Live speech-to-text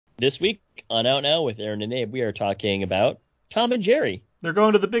This week on Out Now with Aaron and Abe, we are talking about Tom and Jerry. They're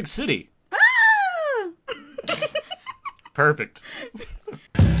going to the big city. Ah! Perfect.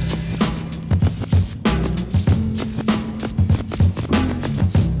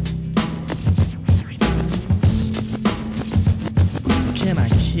 Can I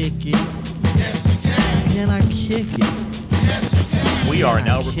kick it? Yes, you can. Can I kick it? Yes, you can. We are Can I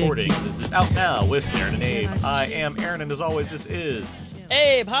now kick recording. it? This is Out Now with Aaron and Abe. Can I I am Aaron, and as always, this is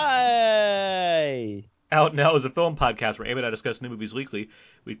Abe, hi! Out Now is a film podcast where Abe and I discuss new movies weekly.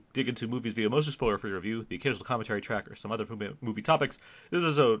 We dig into movies via mostly spoiler-free review, the occasional commentary track, or some other movie topics. This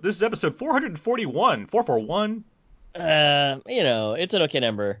is episode 441. 441. It's an okay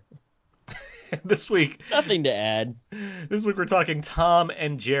number. This week we're talking Tom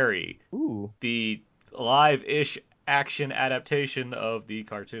and Jerry, Ooh. the live-ish action adaptation of the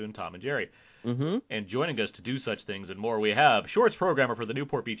cartoon Tom and Jerry. Mm-hmm. And joining us to do such things and more, we have shorts programmer for the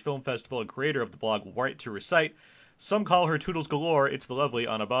Newport Beach Film Festival and creator of the blog Right to Recite. Some call her Toodles Galore. It's the lovely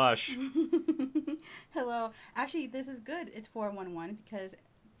Anna Bosch. Hello. Actually, this is good. It's 411 because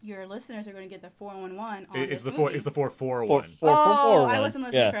your listeners are going to get the 411 on It's this the movie. it's the 441. Oh, I wasn't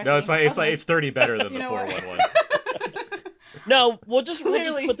listening correctly. No, it's fine. Okay. It's 30 better than You the know what? 411. No, we'll just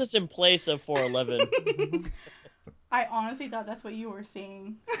Clearly. put this in place of 411. I honestly thought that's what you were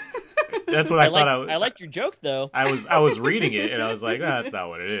saying. That's what I thought. I liked your joke though. I was reading it and I was like, that's not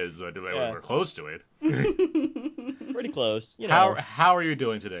what it is. But Yeah. we're close to it. Pretty close. You know. How are you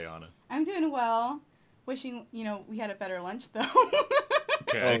doing today, Anna? I'm doing well. Wishing, we had a better lunch though.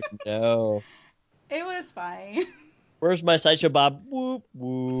 Okay. Oh no. It was fine. Where's my sideshow Bob? Whoop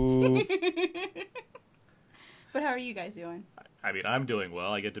whoop. But how are you guys doing? I mean, I'm doing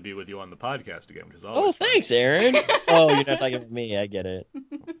well. I get to be with you on the podcast again, which is always Oh, fun. thanks, Aaron. Oh, you're not talking about me. I get it.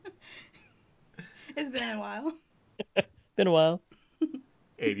 It's been a while. Been a while.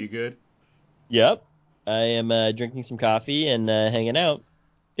 Abe, you good? Yep. I am drinking some coffee and hanging out.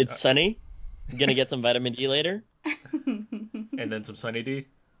 It's sunny. I'm gonna get some vitamin D later. And then some Sunny D?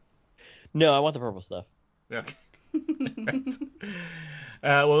 No, I want the purple stuff. Okay. Right.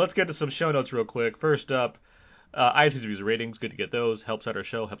 Well, let's get to some show notes real quick. First up, iTunes reviews and ratings. Good to get those. Helps out our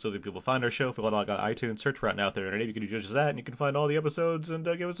show. Helps other people find our show. If you log on iTunes, search for Out Now there, and you can do just that, and you can find all the episodes and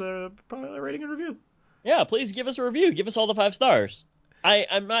give us a rating and review. Yeah, please give us a review. Give us all the 5 stars.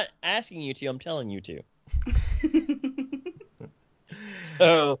 I'm not asking you to. I'm telling you to.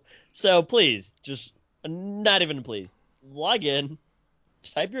 So please, just not even please, log in,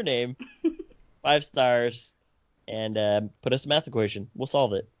 type your name, 5 stars, and put us a math equation. We'll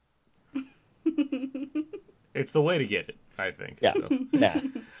solve it. It's the way to get it, I think. Yeah, So. math.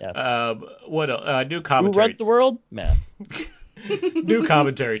 Yeah. What else? New Who commentary. runs the world? Math. New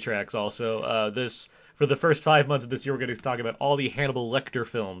commentary tracks also. For the first 5 months of this year, we're going to talk about all the Hannibal Lecter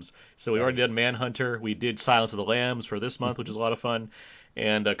films. So we already did Manhunter. We did Silence of the Lambs for this month, which is a lot of fun.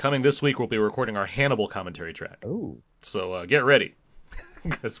 And coming this week, we'll be recording our Hannibal commentary track. Oh. So get ready,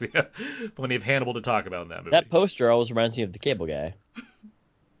 because we have plenty of Hannibal to talk about in that movie. That poster always reminds me of the Cable Guy.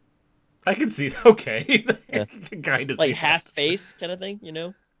 I can see. Okay. Yeah. Kind of Like half face kind of thing,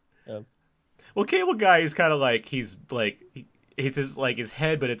 So. Well, Cable Guy is kind of like his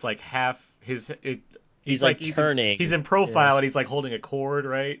head, but it's like half his. He's like turning. He's in profile and he's like holding a cord,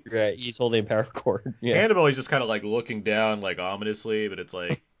 right? Right. He's holding a power cord. Yeah. Hannibal, he's just kind of like looking down like ominously, but it's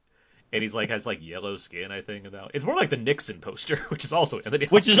like, and he's like has like yellow skin, I think. About it's more like the Nixon poster, which is also Anthony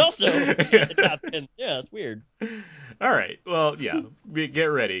Hopkins. Which is also Yeah. Yeah, it's weird. All right. Well, yeah. Get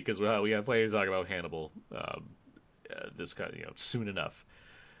ready because we have plenty to talk about Hannibal. This kind of soon enough.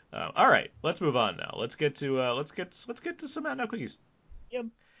 All right. Let's move on now. Let's get to some Out Now quickies. Yep.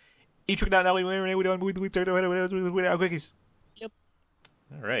 Each week now we do Out quickies. Yep.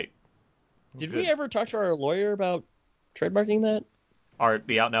 All right. Did Good. we ever talk to our lawyer about trademarking that?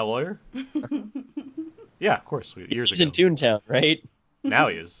 The Out Now lawyer? Yeah, of course. Years He's ago. in Toontown, right? Now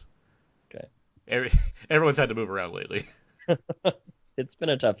he is. Okay. Everyone's had to move around lately. It's been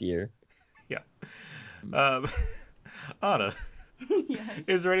a tough year. Yeah. Anna, Yes.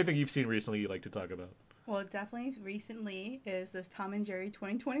 is there anything you've seen recently you'd like to talk about? Well, definitely recently is this Tom and Jerry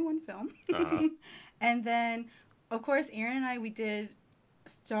 2021 film. Uh-huh. And then, of course, Aaron and I, we did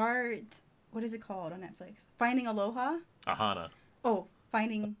start, what is it called on Netflix? Finding Aloha? Ahana. Oh,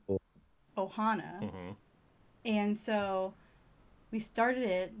 Finding Ohana. Mm-hmm. And so we started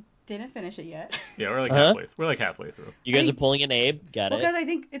it, didn't finish it yet. Yeah, we're like Uh-huh. halfway. We're like halfway through. You guys I are pulling an Abe. Got Because it. I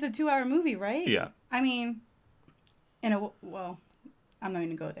think it's a 2-hour movie, right? Yeah. I mean, well, I'm not going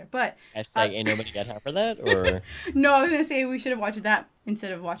to go there. But Hashtag ain't nobody got time for that, or no, I was going to say we should have watched that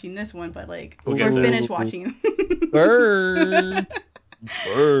instead of watching this one, but like, We'll we're get there. finished watching. burn.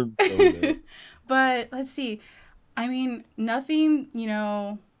 Burn. Okay. But let's see. I mean, nothing,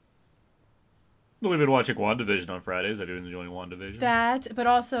 Well, we've been watching WandaVision on Fridays. I've been enjoying WandaVision. that, but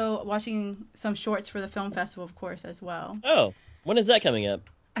also watching some shorts for the film festival, of course, as well. Oh, when is that coming up?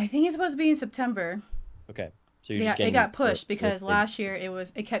 I think it's supposed to be in September. Okay, so you're Yeah, just it getting got pushed the because last year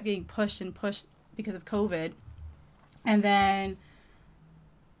it kept getting pushed and pushed because of COVID, and then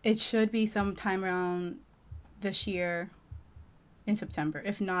it should be sometime around this year in September.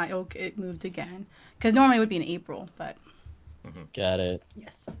 If not, it'll get moved again because normally it would be in April, but Got it.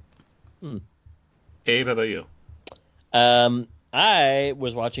 yes. Abe, how about you? I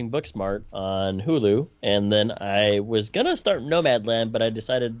was watching Booksmart on Hulu, and then I was gonna start Nomadland, but I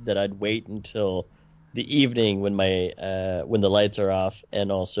decided that I'd wait until the evening when when the lights are off,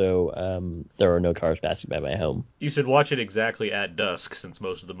 and also there are no cars passing by my home. You should watch it exactly at dusk, since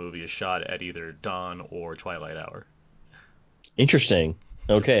most of the movie is shot at either dawn or twilight hour. Interesting.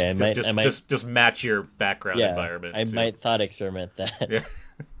 Okay, I might, Just match your background yeah, environment. I might thought experiment that. Yeah.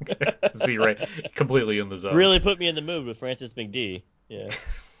 Just be right, completely in the zone. Really put me in the mood with Francis McD. Yeah,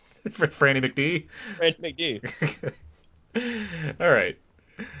 Franny McD. Francis McD. All right.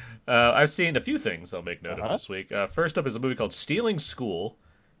 I've seen a few things I'll make note of Uh-huh. this week. First up is a movie called Stealing School.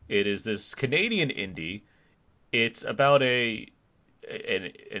 It is this Canadian indie. It's about an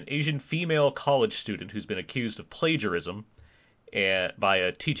Asian female college student who's been accused of plagiarism by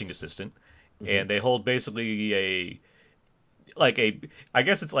a teaching assistant, and they hold basically I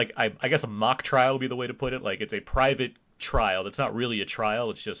guess it's like I guess a mock trial would be the way to put it. Like it's a private trial. It's not really a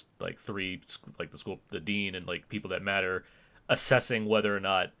trial. It's just like the dean and like people that matter assessing whether or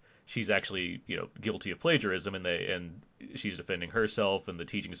not she's actually guilty of plagiarism, and she's defending herself, and the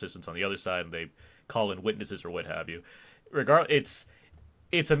teaching assistant's on the other side, and they call in witnesses or what have you.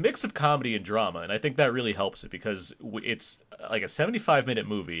 It's a mix of comedy and drama, and I think that really helps it because it's like a 75-minute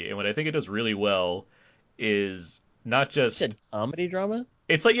movie, and what I think it does really well is not You just said comedy drama?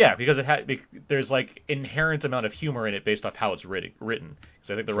 it's because there's like inherent amount of humor in it based off how it's written. Because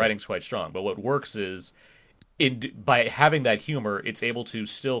I think the Sure. writing's quite strong. But what works is by having that humor, it's able to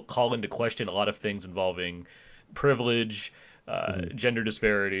still call into question a lot of things involving privilege, gender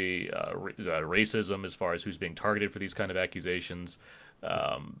disparity, racism as far as who's being targeted for these kind of accusations,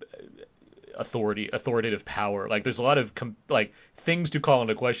 um, authoritative power. Like there's a lot of things to call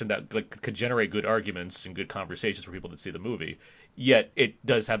into question that like could generate good arguments and good conversations for people that see the movie. Yet it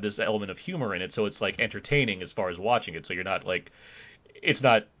does have this element of humor in it, so it's like entertaining as far as watching it. So it's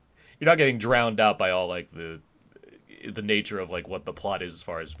not you're not getting drowned out by all like the nature of like what the plot is as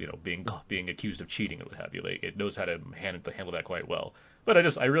far as being accused of cheating and what have you. Like it knows how to handle that quite well. But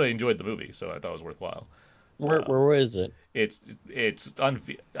I really enjoyed the movie, so I thought it was worthwhile. Where is it? It's on.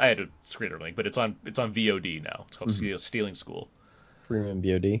 I had a screener link, but it's on VOD now. It's called Stealing School. Premium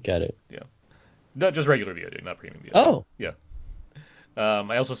VOD. Got it. Yeah, not just regular VOD, not premium VOD. Oh. Yeah.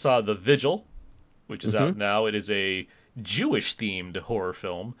 I also saw The Vigil, which is out now. It is a Jewish themed horror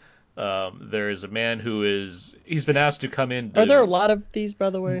film. There is a man he's been asked to come in. Are there a lot of these, by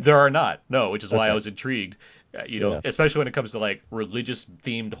the way? There are not. No, which is why I Okay. was intrigued. Yeah. Especially when it comes to like religious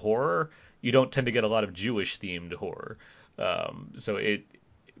themed horror, you don't tend to get a lot of Jewish themed horror.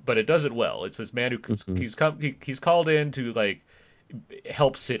 But it does it well. It's this man he's called in to like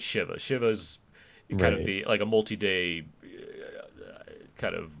help sit Shiva. Shiva's kind of Right. like a multi-day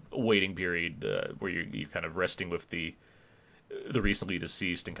kind of waiting period where you're kind of resting with the recently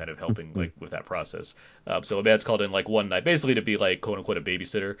deceased and kind of helping like with that process. So a man's called in like one night, basically to be like quote unquote a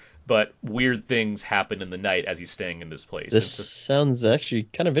babysitter, but weird things happen in the night as he's staying in this place. This sounds actually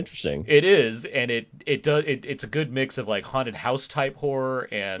kind of interesting. It is, and it's a good mix of like haunted house type horror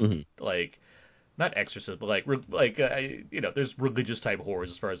and like not exorcism, but there's religious type horrors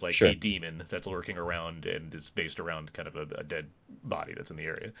as far as like Sure. a demon that's lurking around and is based around kind of a dead body that's in the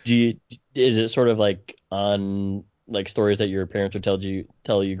area. Is it sort of like on like stories that your parents would tell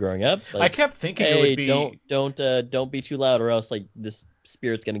you growing up? I Like, kept thinking it hey, would be don't be too loud or else like this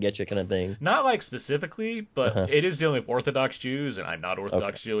spirit's gonna get you kind of thing. not like specifically, but Uh-huh. it is dealing with Orthodox Jews, and I'm not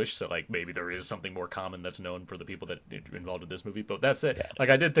Orthodox Okay. Jewish, so like maybe there is something more common that's known for the people that are involved in this movie. But that's it. Yeah. Like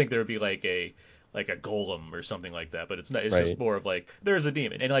I did think there would be like a golem or something like that, but it's not. It's just Right. more of like there's a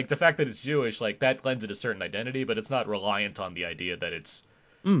demon, and like the fact that it's Jewish, like that lends it a certain identity, but it's not reliant on the idea that it's.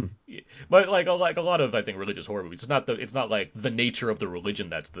 But like a lot of I think religious horror movies, it's not like the nature of the religion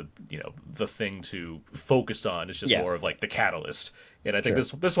that's the thing to focus on. It's just Yeah. more of like the catalyst. And I think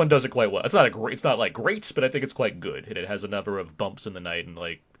Sure. this one does it quite well. It's not like great, but I think it's quite good. And it has a number of bumps in the night and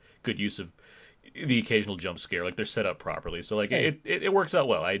like good use of the occasional jump scare. Like they're set up properly, so like Hey. it works out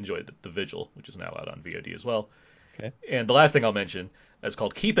well. I enjoyed the Vigil, which is now out on VOD as well. Okay. And the last thing I'll mention, It's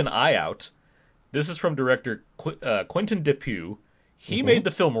called Keep an Eye Out. This is from director Quentin Dupieux. He made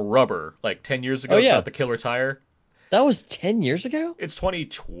the film Rubber like 10 years ago. Oh, It's yeah. about the killer tire. That was 10 years ago? It's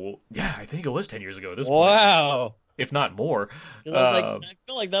 2012. Yeah, I think it was 10 years ago at this point, Wow. if not more. 'Cause I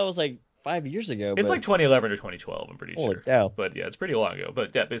feel like that was like 5 years ago. It's but like 2011 or 2012, I'm pretty holy sure. cow. But yeah, it's pretty long ago.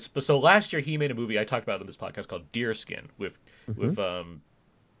 But yeah, so last year he made a movie I talked about on this podcast called Deerskin with Jean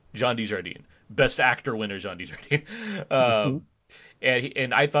Dujardin, Best Actor winner Jean Dujardin.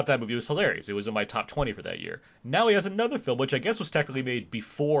 And I thought that movie was hilarious. It was in my top 20 for that year. Now he has another film, which I guess was technically made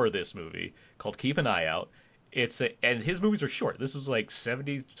before this movie, called Keep an Eye Out. And his movies are short. This is like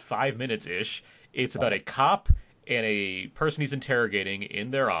 75 minutes ish. It's about a cop and a person he's interrogating in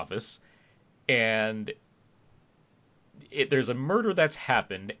their office, and there's a murder that's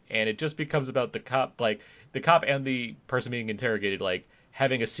happened, and it just becomes about the cop and the person being interrogated like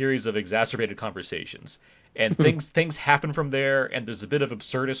having a series of exacerbated conversations. And things happen from there, and there's a bit of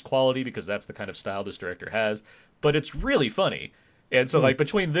absurdist quality because that's the kind of style this director has, but it's really funny. And so, like,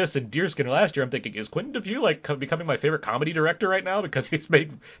 between this and Deerskin last year, I'm thinking, is Quentin Dupieux, like, becoming my favorite comedy director right now? Because he's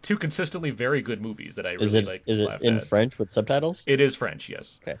made two consistently very good movies that I really like. Is it in French with subtitles? It is French,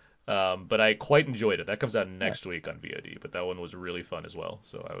 yes. Okay. But I quite enjoyed it. That comes out next week on VOD, but that one was really fun as well.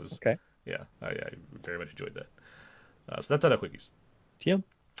 So I was, Okay. yeah, I very much enjoyed that. So that's out of quickies. Yeah.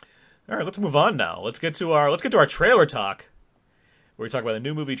 All right, let's move on now. Let's get to our trailer talk, where we talk about a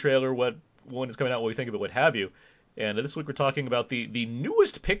new movie trailer, what one is coming out, what we think of it, what have you. And this week we're talking about the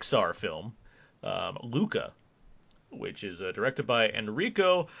newest Pixar film, Luca, which is directed by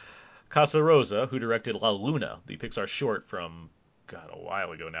Enrico Casarosa, who directed La Luna, the Pixar short from, God, a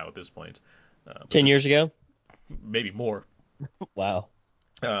while ago now at this point. 10 years ago? Maybe more. Wow.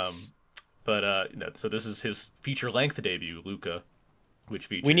 So this is his feature-length debut, Luca, which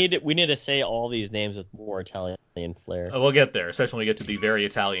features... We need to say all these names with more Italian flair. We'll get there, especially when we get to the very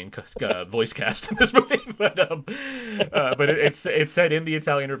Italian voice cast in this movie. But it's set in the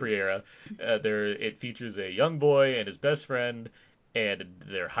Italian Riviera. It features a young boy and his best friend, and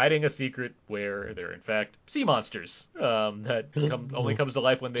they're hiding a secret where they're in fact sea monsters that only comes to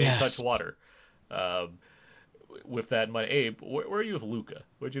life when they touch water. With that in mind, Abe, where are you with Luca?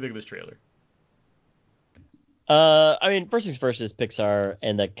 What did you think of this trailer? I mean, first things first is Pixar,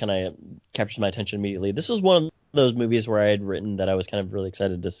 and that kind of captures my attention immediately. This was one of those movies where I had written that I was kind of really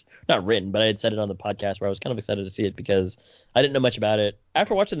excited to not written, but I had said it on the podcast where I was kind of excited to see it because I didn't know much about it.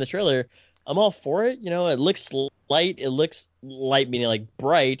 After watching the trailer, I'm all for it. You know, it looks light. It looks light, meaning like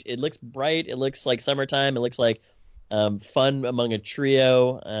bright. It looks bright. It looks like summertime. It looks like fun among a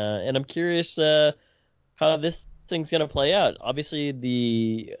trio. And I'm curious how this thing's going to play out. Obviously,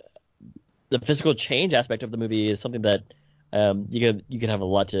 the physical change aspect of the movie is something that you can have a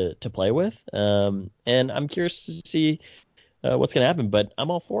lot to play with. And I'm curious to see what's going to happen, but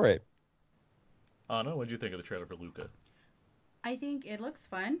I'm all for it. Anna, what did you think of the trailer for Luca? I think it looks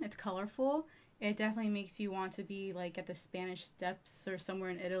fun. It's colorful. It definitely makes you want to be like at the Spanish Steps or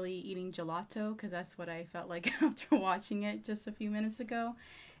somewhere in Italy eating gelato, because that's what I felt like after watching it just a few minutes ago.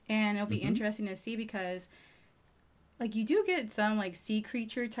 And it'll be interesting to see because like you do get some like sea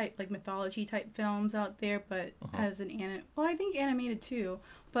creature type, like mythology type films out there, but as an I think animated too,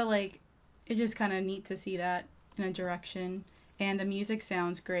 but like it's just kind of neat to see that in a direction. And the music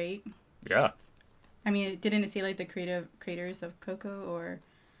sounds great. Yeah. I mean, didn't it say like the creators of Coco or?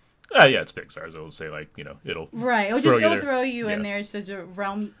 Yeah, it's Pixar, so it'll say like, you know, it'll throw you in there to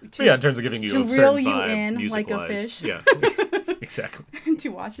realm. In terms of giving you to a reel certain you vibe, in like a music-wise. fish. Yeah, exactly. To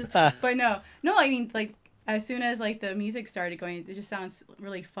watch this, but no, I mean like as soon as like the music started going, it just sounds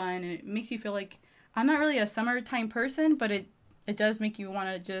really fun and it makes you feel like I'm not really a summertime person, but it does make you want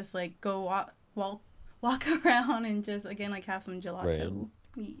to just like go walk around and just again like have some gelato. Right.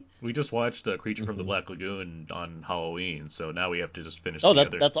 Yes. We just watched Creature from the Black Lagoon on Halloween, so now we have to just finish.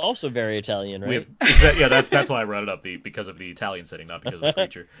 That's also very Italian, right? That's why I brought it up because of the Italian setting, not because of the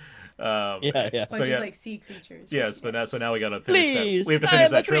creature. Yeah. So just like sea creatures. Yes, but now we gotta finish Please, that. We have to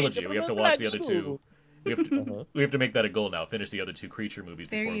finish that creature trilogy. from We have to the watch Black the other two. We have to make that a goal now. Finish the other two creature movies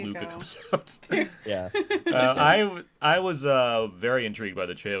before Luca comes out. Yeah. I was very intrigued by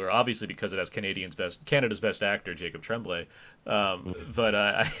the trailer, obviously because it has Canada's best actor, Jacob Tremblay. But He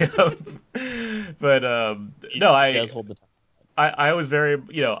does hold the time. I was very,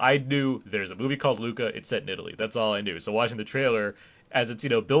 I knew there's a movie called Luca. It's set in Italy. That's all I knew. So watching the trailer, as it's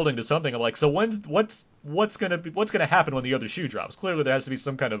building to something, I'm like, so what's gonna happen when the other shoe drops? Clearly there has to be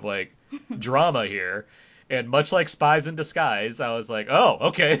some kind of like drama here. And much like Spies in Disguise, I was like, oh,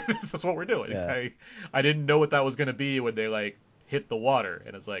 okay, this is what we're doing. Yeah. I didn't know what that was gonna be when they like hit the water,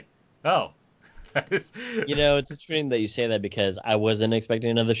 and it's like, oh, That is. It's interesting that you say that because I wasn't expecting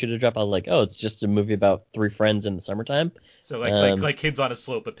another shoe to drop. I was like, oh, it's just a movie about three friends in the summertime. So like Kids on a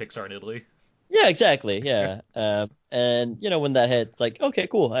Slope at Pixar in Italy. Yeah, exactly. Yeah. And when that hit, it's like, okay,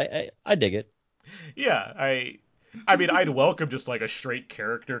 cool. I dig it. Yeah, I mean, I'd welcome just like a straight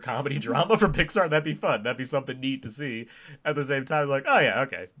character comedy drama from Pixar. That'd be fun. That'd be something neat to see. At the same time, like, oh yeah,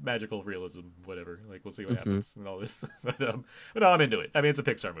 okay, magical realism, whatever. Like, we'll see what happens and all this. But no, I'm into it. I mean, it's a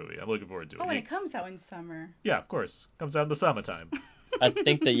Pixar movie. I'm looking forward to it. Oh, and it comes out in summer. Yeah, of course, comes out in the summertime. I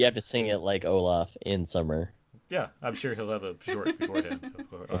think that you have to sing it like Olaf in summer. Yeah, I'm sure he'll have a short beforehand,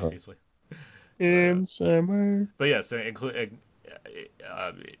 obviously. In summer. But yes,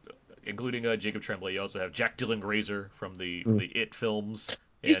 including Jacob Tremblay. You also have Jack Dylan Grazer from the It films.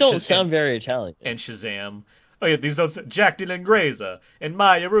 These don't sound very Italian. And Shazam. Oh yeah, these don't. Jack Dylan Grazer and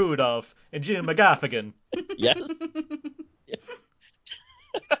Maya Rudolph and Jim McGaffigan. Yes.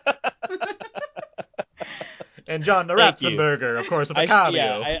 And John the Ratzenberger, of course, with a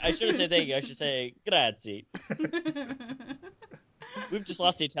cameo. I shouldn't say thank you. I should say grazie. We've just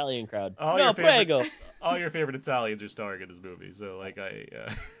lost the Italian crowd. Prego. All your favorite Italians are starring in this movie, so like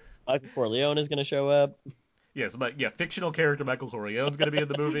Michael Corleone is gonna show up. Yes, but yeah, fictional character Michael Corleone's gonna be in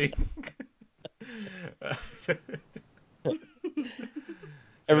the movie.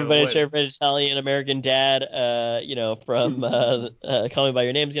 Everybody's favorite Italian American dad, from Call Me by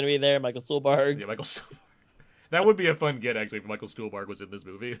Your Name is gonna be there. Michael Stuhlbarg. Yeah, Michael Stuhlbarg. That would be a fun get actually if Michael Stuhlbarg was in this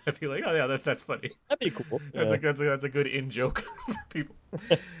movie. I'd be like, oh yeah, that's funny. That'd be cool. That's a good in joke for people.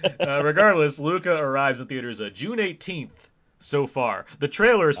 Regardless, Luca arrives in theaters June 18th. So far, the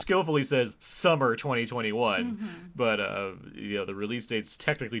trailer skillfully says summer 2021, but the release date's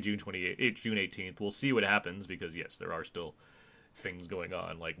technically June 18th. We'll see what happens because yes, there are still things going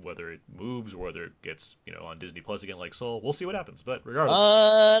on, like whether it moves or whether it gets on Disney Plus again, like Soul. We'll see what happens, but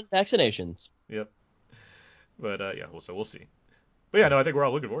regardless, vaccinations. Yep. But so we'll see. But yeah, no, I think we're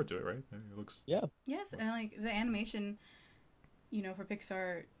all looking forward to it, right? It looks. Yeah. Yes, and like the animation, for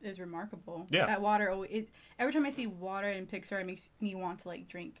Pixar is remarkable. Yeah. That water, every time I see water in Pixar, it makes me want to like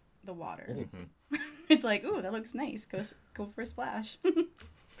drink the water. Mm-hmm. It's like, ooh, that looks nice. Go for a splash.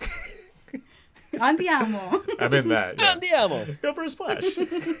 Andiamo. I'm in that. Yeah. Andiamo. Go for a splash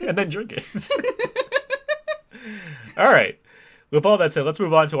and then drink it. All right. With all that said, let's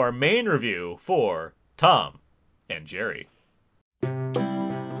move on to our main review for Tom and Jerry.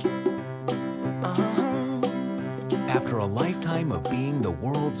 After a lifetime of being the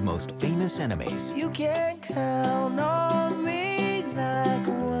world's most famous enemies, You can count on me like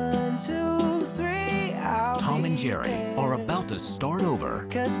 1, 2, 3. Tom and Jerry are about to start over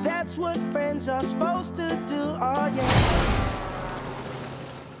 'Cause that's what friends are supposed to do. Oh yeah.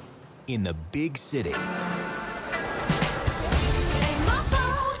 in the big city.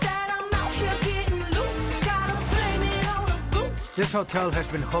 This hotel has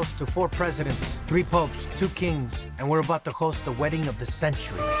been host to 4 presidents, 3 popes, 2 kings, and we're about to host the wedding of the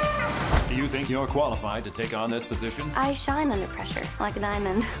century. Do you think you're qualified to take on this position? I shine under pressure, like a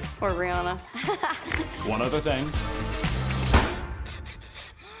diamond. Or Rihanna. One other thing.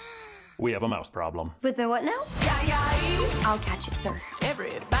 We have a mouse problem. With the what now? I'll catch it, sir.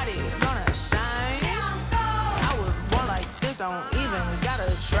 Everybody gonna shine. I was born like this, don't even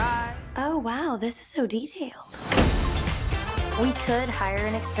gotta try. Oh, wow, this is so detailed. We could hire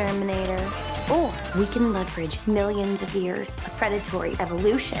an exterminator, or we can leverage millions of years of predatory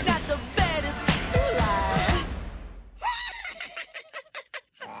evolution. Got the baddest lie.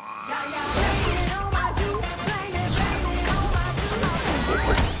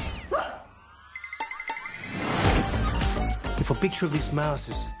 If a picture of this mouse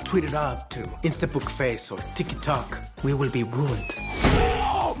is tweeted out to Instabook Face or TikTok, we will be ruined.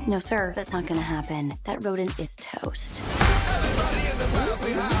 No, sir, that's not gonna happen. That rodent is toast.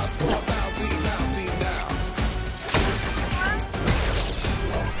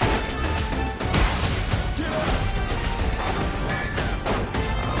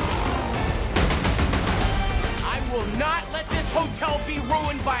 I will not let this hotel be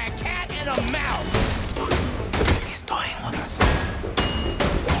ruined by a cat and a mouse. He's toying with us.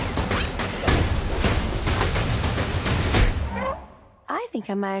 I think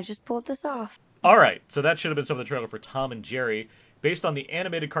I might have just pulled this off. All right, so that should have been some of the trailer for Tom and Jerry. Based on the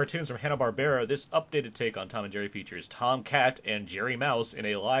animated cartoons from Hanna-Barbera, this updated take on Tom and Jerry features Tom Cat and Jerry Mouse in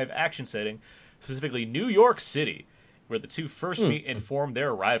a live-action setting, specifically New York City, where the two first meet and form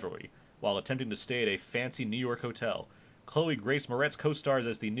their rivalry, while attempting to stay at a fancy New York hotel. Chloe Grace Moretz co-stars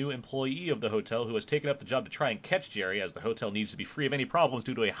as the new employee of the hotel who has taken up the job to try and catch Jerry, as the hotel needs to be free of any problems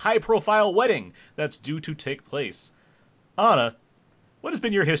due to a high-profile wedding that's due to take place. Anna, What has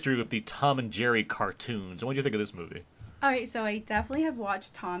been your history with the Tom and Jerry cartoons, and what do you think of this movie? All right, so I definitely have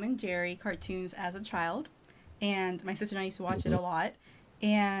watched Tom and Jerry cartoons as a child, and my sister and I used to watch it a lot.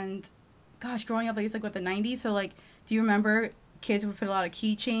 And gosh, growing up, like with the 90s, so like, do you remember kids would put a lot of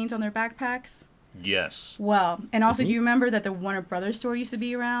keychains on their backpacks? Yes. Well, and also, do you remember that the Warner Brothers store used to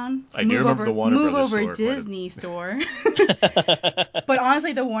be around? I do remember the Warner Brothers store. Move over Disney store. But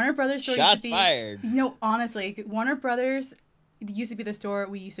honestly, the Warner Brothers store Shots used to be. fired. No, honestly, Warner Brothers used to be the store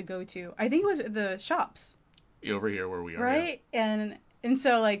we used to go to. I think it was the shops. Over here where we are. Right? Yeah. And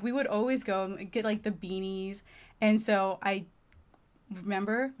so like we would always go and get like the beanies. And so I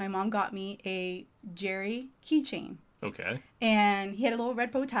remember my mom got me a Jerry keychain. Okay. And he had a little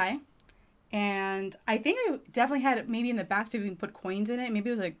red bow tie. And I think I definitely had it maybe in the back to even put coins in it. Maybe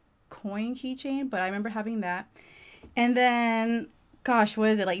it was a coin keychain, but I remember having that. And then, gosh, what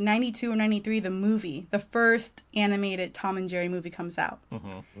is it, like 92 or 93, the movie, the first animated Tom and Jerry movie comes out.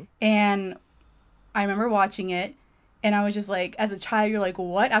 Mm-hmm. And I remember watching it, and I was just like, as a child, you're like,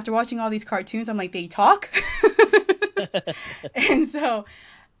 what? After watching all these cartoons, I'm like, they talk? And so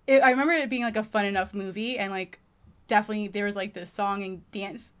I remember it being like a fun enough movie, and like definitely there was like this song and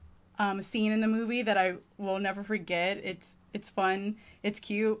dance scene in the movie that I will never forget. It's fun, it's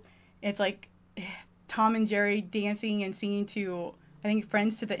cute, it's like Tom and Jerry dancing and singing to, I think,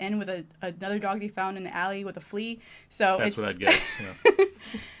 Friends to the End with another dog they found in the alley with a flea. So that's what I'd guess. Yeah.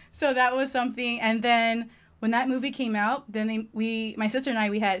 So that was something. And then when that movie came out, then my sister and I,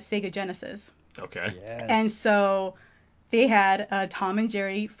 we had Sega Genesis. Okay. Yes. And so they had a Tom and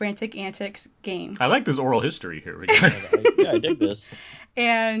Jerry Frantic Antics game. I like this oral history here. I dig this.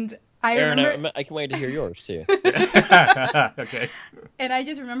 And I Aaron, remember. I can wait to hear yours too. Okay. And I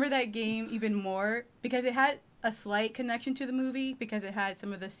just remember that game even more because it had a slight connection to the movie because it had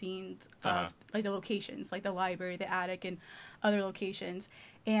some of the scenes of like the locations, like the library, the attic, and other locations.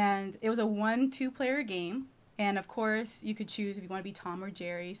 And it was a 1-2 player game. And of course, you could choose if you want to be Tom or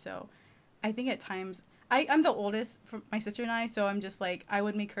Jerry. So I think at times, I'm the oldest for my sister and I, so I'm just like, I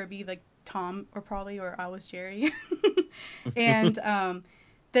would make her be like Tom or I was Jerry. And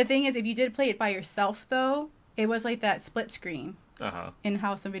the thing is, if you did play it by yourself, though, it was like that split screen. In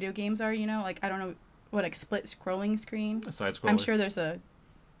how some video games are, like, I don't know what, like, split scrolling screen. A side scroller. I'm sure there's an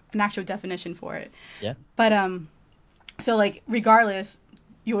actual definition for it. Yeah. But so like regardless,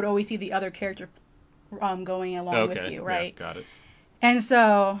 you would always see the other character going along with you, right? Yeah, got it. And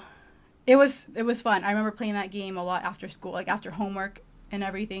so it was fun. I remember playing that game a lot after school, like after homework and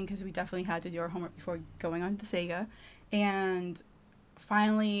everything, because we definitely had to do our homework before going on to Sega. And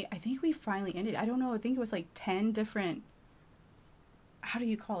finally, I think we finally ended. I don't know. I think it was like 10 different. How do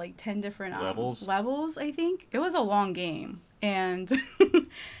you call like 10 different levels? Levels, I think. It was a long game, and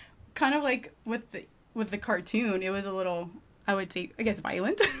kind of like with the cartoon, it was a little, I would say, I guess,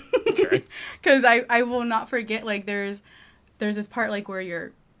 violent. Okay. Because I will not forget, like there's this part like where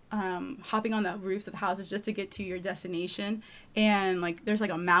you're hopping on the roofs of the houses just to get to your destination, and like there's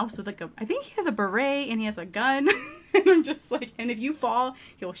like a mouse with like I think he has a beret and he has a gun, and I'm just like, and if you fall,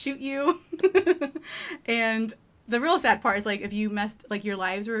 he'll shoot you. And the real sad part is like if you messed, like your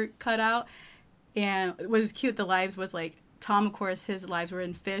lives were cut out, and what was cute, the lives was like Tom, of course, his lives were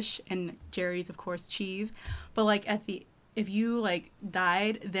in fish, and Jerry's, of course, cheese. But like if you like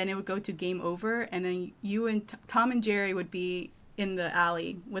died, then it would go to game over, and then you and Tom and Jerry would be in the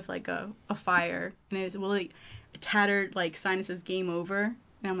alley with like a fire, and it's really tattered like sign that says game over,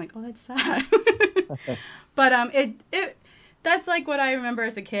 and I'm like, oh, that's sad. But it that's like what I remember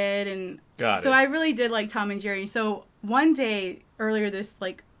as a kid, and so I really did like Tom and Jerry. So one day earlier this,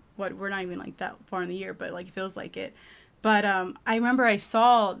 like, what, we're not even like that far in the year, but like it feels like it. But I remember I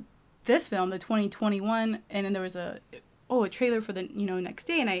saw this film, the 2021, and then there was a trailer for the next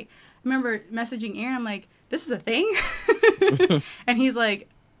day, and I remember messaging Aaron. I'm like, this is a thing? And he's like,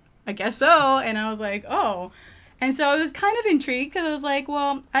 I guess so. And I was like, oh. And so I was kind of intrigued because I was like,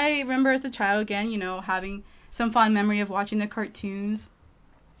 well, I remember as a child again, having some fond memory of watching the cartoons.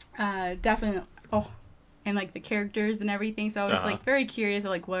 Definitely, and like the characters and everything. So I was like very curious of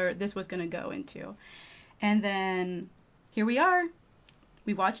like where this was going to go into. And then here we are.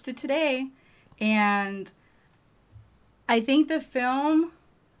 We watched it today. And I think the film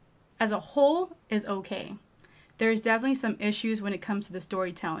as a whole is okay. There's definitely some issues when it comes to the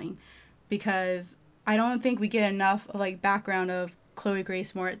storytelling, because I don't think we get enough of like background of Chloe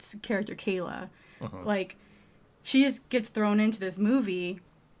Grace Moretz's character Kayla. Like, she just gets thrown into this movie,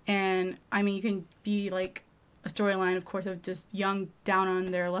 and I mean, you can be like a storyline, of course, of just young, down on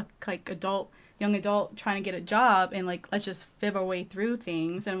their luck, like young adult trying to get a job, and like, let's just fib our way through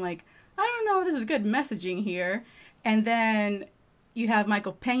things. And I'm like, I don't know if this is good messaging here. And then you have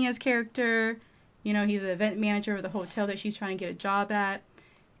Michael Pena's character. You know, he's the event manager of the hotel that she's trying to get a job at.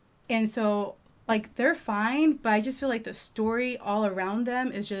 And so, like, they're fine, but I just feel like the story all around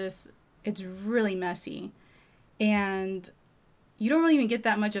them is just, it's really messy. And you don't really even get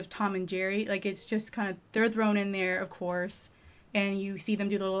that much of Tom and Jerry. Like, it's just kind of, they're thrown in there, of course. And you see them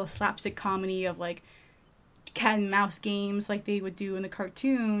do the little slapstick comedy of, like, cat and mouse games like they would do in the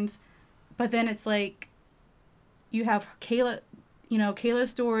cartoons. But then it's like, you have Kayla's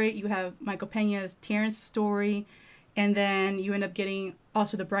story, you have Michael Pena's Terrence story, and then you end up getting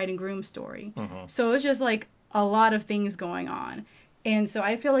also the bride and groom story. Mm-hmm. So it's just like a lot of things going on. And so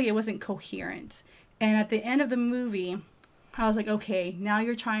I feel like it wasn't coherent. And at the end of the movie, I was like, okay, now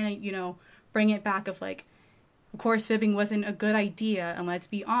you're trying to, bring it back of like, of course, fibbing wasn't a good idea, and let's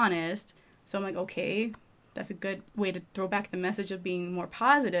be honest. So I'm like, okay, that's a good way to throw back the message of being more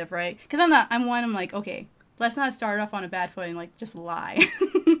positive, right? Because I'm like, okay, let's not start off on a bad foot and like just lie.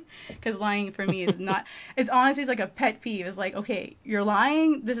 Because lying for me is not, it's honestly, it's like a pet peeve. It's like, okay, you're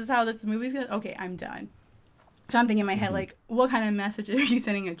lying, this is how this movie's gonna, okay, I'm done. So I'm thinking in my head, like, what kind of message are you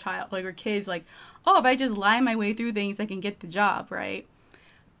sending a child, like, or kids, like, oh, if I just lie my way through things, I can get the job, right?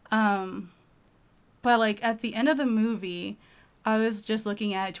 But like at the end of the movie, I was just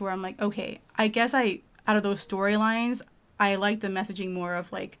looking at it to where I'm like, okay, I guess out of those storylines, I like the messaging more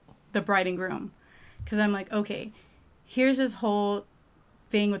of like the bride and groom. Because I'm like, okay, here's this whole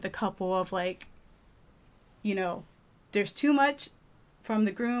thing with the couple of like, there's too much from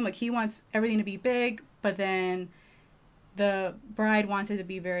the groom. Like he wants everything to be big, but then the bride wants it to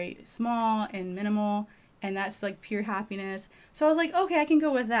be very small and minimal. And that's like pure happiness. So I was like, okay, I can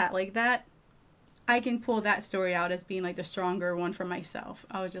go with that. Like that, I can pull that story out as being like the stronger one for myself.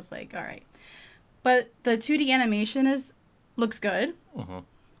 I was just like, all right. But the 2D animation looks good.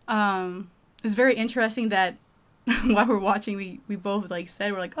 It's very interesting that while we're watching, we both like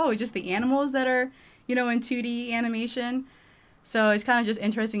said, we're like, oh, it's just the animals that are, in 2D animation. So it's kind of just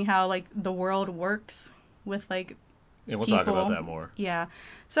interesting how like the world works with like Yeah, we'll people. talk about that more. Yeah.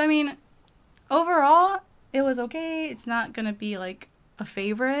 So I mean, overall, it was okay. It's not gonna be like a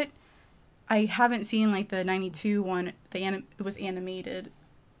favorite. I haven't seen like the 92 one. It was animated.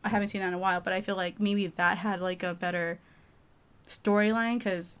 I haven't seen that in a while, but I feel like maybe that had like a better storyline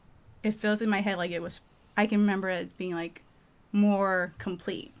because it feels in my head like it was. I can remember it as being like more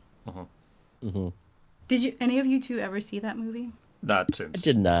complete. Did any of you two ever see that movie? Not since. I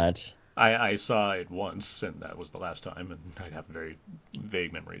did not. I saw it once, and that was the last time, and I have very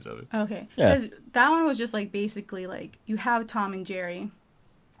vague memories of it. Okay. Yeah. Because that one was just like basically like you have Tom and Jerry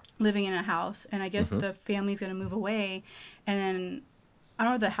living in a house, and I guess the family's gonna move away, and then I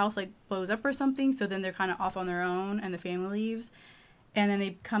don't know, the house like blows up or something, so then they're kind of off on their own, and the family leaves, and then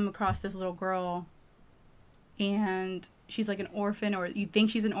they come across this little girl, and she's like an orphan, or you think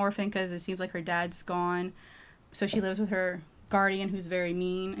she's an orphan because it seems like her dad's gone, so she lives with her guardian who's very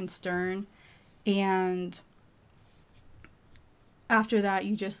mean and stern, and after that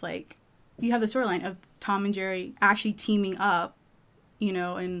you just like you have the storyline of Tom and Jerry actually teaming up,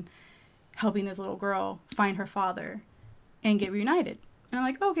 and helping this little girl find her father and get reunited. And I'm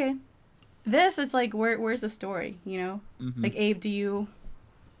like, okay, it's like where's the story, Like Abe, do you?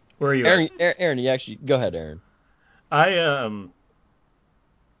 Where are you? Aaron, you actually go ahead, Aaron. I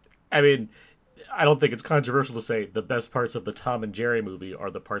mean, I don't think it's controversial to say the best parts of the Tom and Jerry movie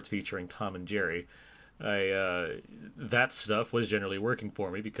are the parts featuring Tom and Jerry. That stuff was generally working for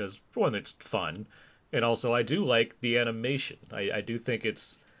me because, for one, it's fun, and also I do like the animation. I do think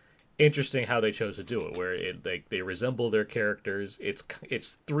it's interesting how they chose to do it, where they resemble their characters. It's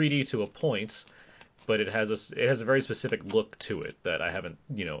 3D to a point, but it has a very specific look to it that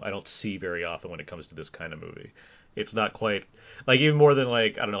I don't see very often when it comes to this kind of movie. It's not quite like even more than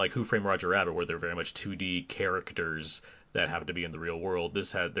like I don't know like Who Framed Roger Rabbit where they're very much 2D characters that happen to be in the real world.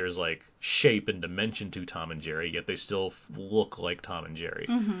 There's like shape and dimension to Tom and Jerry, yet they still look like Tom and Jerry.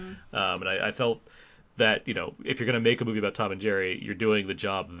 And I felt that if you're gonna make a movie about Tom and Jerry, you're doing the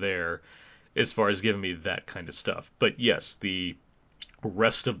job there as far as giving me that kind of stuff. But yes, the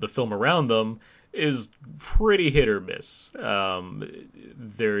rest of the film around them is pretty hit or miss.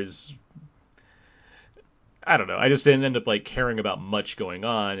 There's I don't know. I just didn't end up like caring about much going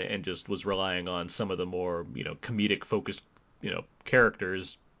on, and just was relying on some of the more comedic focused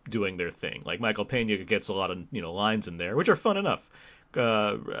characters doing their thing. Like Michael Pena gets a lot of lines in there, which are fun enough.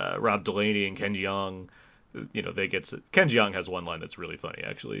 Rob Delaney and Ken Jeong, Ken Jeong has one line that's really funny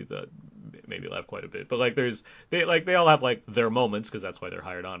actually that made me laugh quite a bit. But like they all have like their moments because that's why they're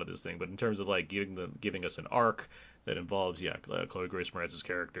hired onto this thing. But in terms of like giving us an arc that involves Chloe Grace Moretz's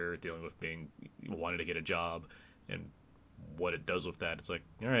character dealing with wanting to get a job and what it does with that. It's like,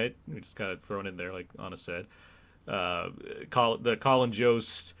 all right, we just kind of thrown in there, like Anna said. The Colin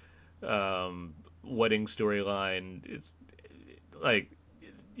Jost wedding storyline, it's like,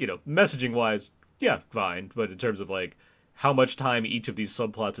 messaging wise, yeah, fine, but in terms of like how much time each of these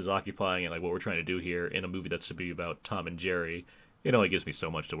subplots is occupying and like what we're trying to do here in a movie that's to be about Tom and Jerry, it only gives me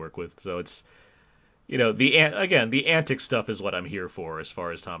so much to work with. So it's, the antic stuff is what I'm here for as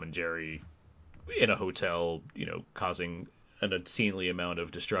far as Tom and Jerry in a hotel, causing an obscenely amount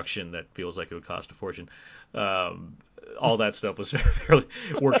of destruction that feels like it would cost a fortune. All that stuff was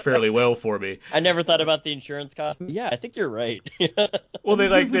worked fairly well for me. I never thought about the insurance cost. Yeah, I think you're right. Well,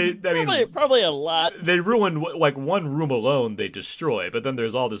 probably a lot. They ruin like one room alone. They destroy, but then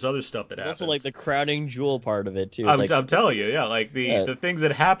there's all this other stuff that happens. Also like the crowning jewel part of it too. I'm telling you, yeah, like the things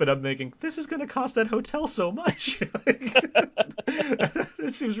that happen. I'm thinking this is going to cost that hotel so much.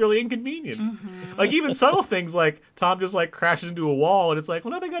 It seems really inconvenient. Mm-hmm. Like even subtle things like Tom just like crashes into a wall, and it's like,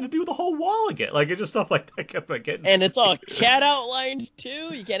 well, now they got to do the whole wall again. Like it's just stuff like that kept like getting. And it's all cat outlined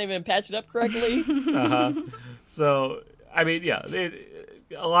too. You can't even patch it up correctly. So I mean, yeah,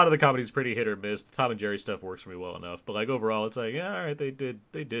 a lot of the comedy's pretty hit or miss. The Tom and Jerry stuff works for me well enough, but like overall, it's like, yeah, all right, they did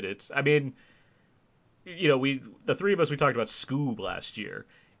it. I mean, the three of us, we talked about Scoob last year,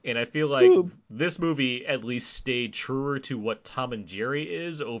 and I feel like this movie at least stayed truer to what Tom and Jerry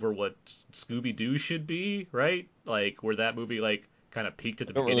is over what Scooby-Doo should be, right? Like where that movie like kind of peaked at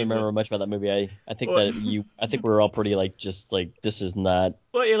the beginning. I don't really remember much about that movie. I think we were all pretty like just like this is not.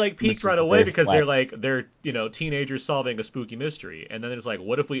 Well, it like peaked right away because they're teenagers solving a spooky mystery, and then it's like,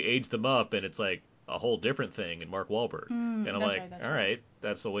 what if we age them up and it's like a whole different thing in Mark Wahlberg, and I'm like, all right,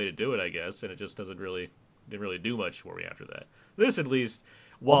 that's the way to do it, I guess, and it just didn't really do much for me after that. This at least,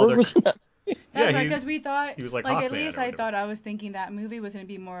 while they're that's right, because we thought he was like at least I was thinking that movie was going to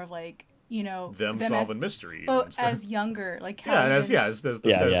be more of like. Them solving mysteries. Oh, as younger, like how as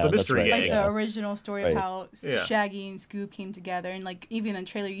the mystery gang. Like the original story of how Shaggy and Scoob came together, and like even in the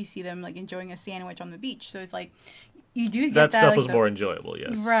trailer you see them like enjoying a sandwich on the beach. So it's like you do get that stuff was more enjoyable,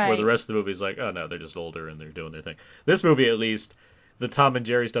 yes. Right. Where the rest of the movie is like, oh no, they're just older and they're doing their thing. This movie, at least, the Tom and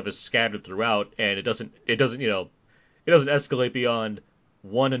Jerry stuff is scattered throughout, and it doesn't escalate beyond.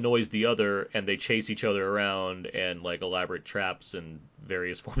 One annoys the other, and they chase each other around, and like elaborate traps and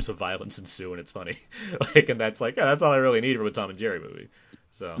various forms of violence ensue, and it's funny. And that's like, that's all I really need from a Tom and Jerry movie.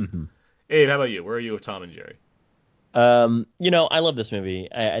 So, Abe, how about you? Where are you with Tom and Jerry? I love this movie.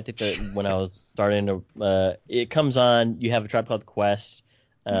 I think that when I was starting to, it comes on. You have a Tribe Called Quest.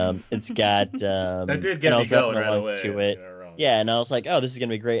 It's got that did get me going right away to it. Yeah, and I was like, oh, this is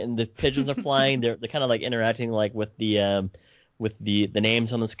gonna be great. And the pigeons are flying. They're kind of like interacting like with the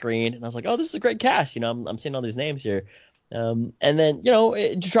names on the screen, and I was like, oh, this is a great cast. I'm seeing all these names here. And then,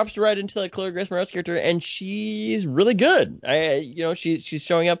 it drops right into like Chloe Grace Moretz's character, and she's really good. She's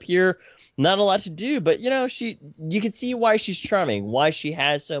showing up here, not a lot to do, but you can see why she's charming, why she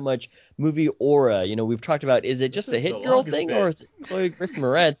has so much movie aura. We've talked about, is it just a hit girl thing, or is it Chloe Grace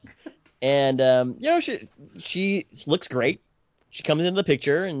Moretz? And she looks great. She comes into the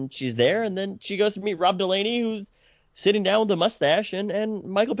picture and she's there, and then she goes to meet Rob Delaney, who's sitting down with a mustache, and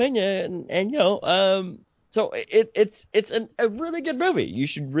Michael Pena, and so it's a really good movie. You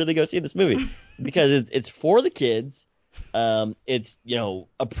should really go see this movie because it's for the kids. It's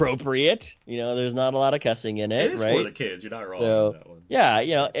appropriate. There's not a lot of cussing in it. It is right? for the kids. You're not wrong on that one.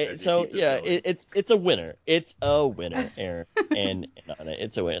 Yeah, it's a winner. It's a winner, Aaron, and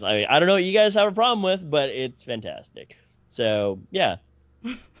it's a win. I mean, I don't know what you guys have a problem with, but it's fantastic. So yeah,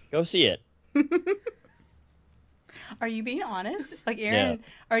 go see it. Are you being honest? Like, Aaron,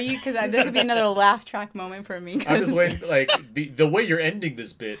 are you? Because this would be another laugh track moment for me. I'm just waiting. Like, the way you're ending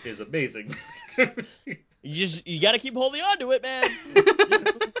this bit is amazing. You got to keep holding on to it, man. This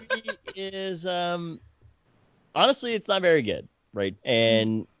movie is honestly, it's not very good, right?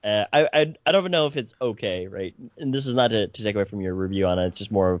 And I don't even know if it's okay, right? And this is not to take away from your review on it. It's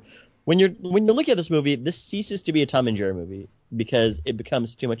just more of when you're looking at this movie, this ceases to be a Tom and Jerry movie because it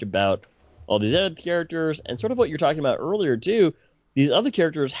becomes too much about all these other characters, and sort of what you're talking about earlier too. These other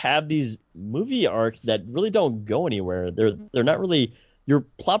characters have these movie arcs that really don't go anywhere. They're not really. You're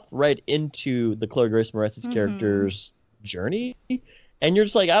plopped right into the Chloe Grace Moretz's character's journey, and you're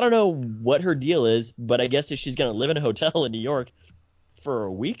just like, I don't know what her deal is, but I guess if she's gonna live in a hotel in New York for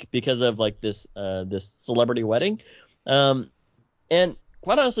a week because of like this celebrity wedding, and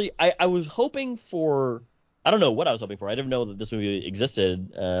quite honestly, I was hoping for. I don't know what I was hoping for. I didn't know that this movie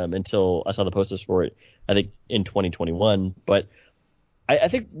existed until I saw the posters for it, I think, in 2021. But I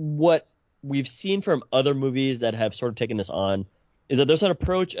think what we've seen from other movies that have sort of taken this on is that there's an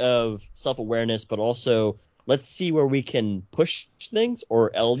approach of self-awareness, but also let's see where we can push things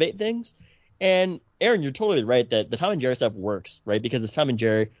or elevate things. And Aaron, you're totally right that the Tom and Jerry stuff works, right? Because it's Tom and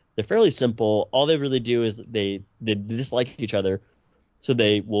Jerry. They're fairly simple. All they really do is they dislike each other, so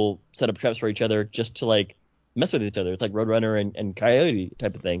they will set up traps for each other just to like mess with each other. It's like Roadrunner and Coyote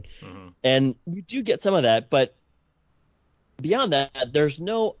type of thing. Mm-hmm. And you do get some of that, but beyond that, there's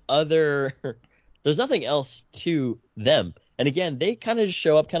nothing else to them. And again, they kind of just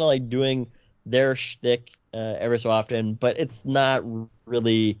show up kind of like doing their shtick every so often, but it's not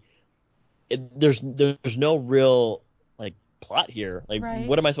really. There's no real like plot here. Like, Right.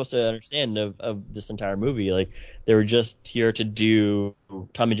 what am I supposed to understand of this entire movie? Like, they were just here to do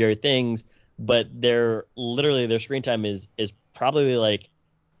Tom and Jerry things, but their screen time is probably like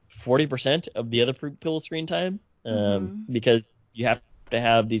 40% of the other people's screen time, because you have to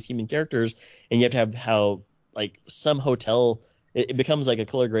have these human characters, and you have to have how like some hotel. It becomes like a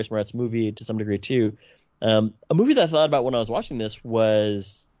Chloe Grace Moretz movie to some degree too. A movie that I thought about when I was watching this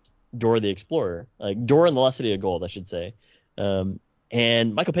was Dora the Explorer, like Dora and the Lost City of Gold, I should say.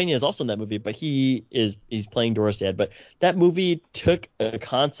 And Michael Pena is also in that movie, but he's playing Dora's dad. But that movie took a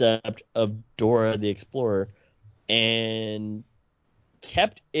concept of Dora the Explorer and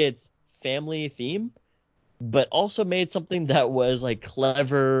kept its family theme, but also made something that was like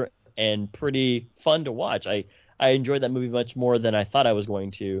clever and pretty fun to watch. I enjoyed that movie much more than I thought I was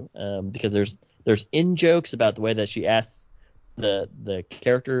going to, because there's in jokes about the way that she asks the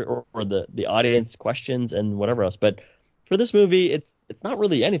character or the audience questions and whatever else. But for this movie, it's not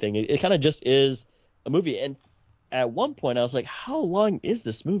really anything. It kind of just is a movie. And at one point, I was like, how long is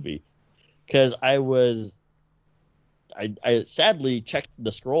this movie? Because I sadly checked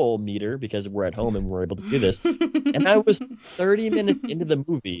the scroll meter because we're at home and we're able to do this, and I was 30 minutes into the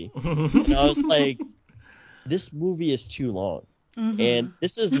movie, and I was like, this movie is too long. And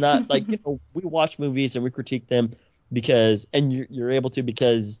this is not like, we watch movies and we critique them because you're able to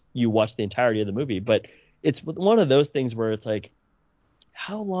because you watch the entirety of the movie, but it's one of those things where it's like,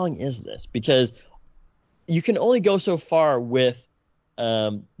 how long is this? Because you can only go so far with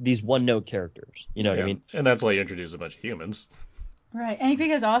these one-note characters. You know what I mean? And that's why you introduce a bunch of humans. Right, and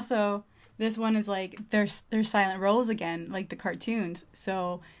because also this one is like there's silent roles again, like the cartoons.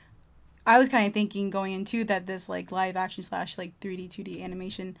 So I was kind of thinking going into that this like live action / like 3D 2D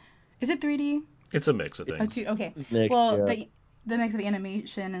animation. Is it 3D? It's a mix of things. Okay. Mix, well, yeah. the mix of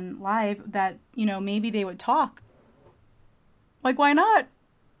animation and live, that maybe they would talk. Like, why not?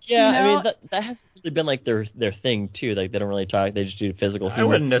 Yeah, I mean that hasn't really been like their thing too. Like, they don't really talk; they just do physical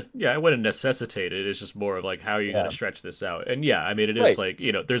humor. I wouldn't necessitate it. It's just more of like, how are you going to stretch this out? And yeah, I mean, it is like,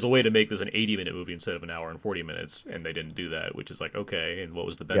 there's a way to make this an 80-minute movie instead of an hour and 40 minutes, and they didn't do that, which is like, okay. And what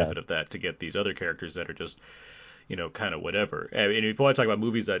was the benefit of that to get these other characters that are just, kind of whatever? I mean, if you want to talk about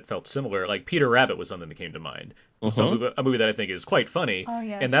movies that felt similar, like Peter Rabbit was something that came to mind. So a movie that I think is quite funny,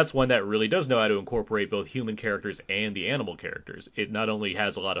 and that's one that really does know how to incorporate both human characters and the animal characters. It not only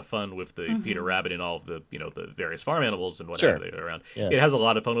has a lot of fun with the Peter Rabbit and all of the the various farm animals and whatever they are around. Yeah. It has a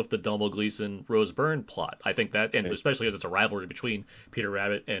lot of fun with the Domhnall Gleeson Rose Byrne plot. I think that, and especially as it's a rivalry between Peter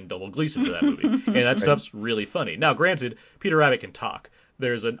Rabbit and Domhnall Gleeson for that movie, and that stuff's really funny. Now, granted, Peter Rabbit can talk.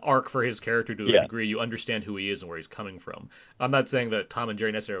 There's an arc for his character to a degree. You understand who he is and where he's coming from. I'm not saying that Tom and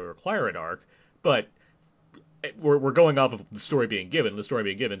Jerry necessarily require an arc, but we're going off of the story being given. The story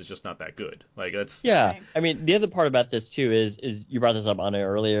being given is just not that good. Like, that's I mean, the other part about this too is you brought this up on it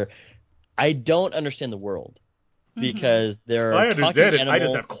earlier. I don't understand the world because there are I understand it. animals. I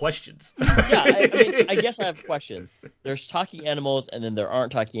just have questions. I mean, I guess I have questions. There's talking animals, and then there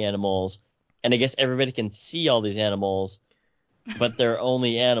aren't talking animals, and I guess everybody can see all these animals, but they're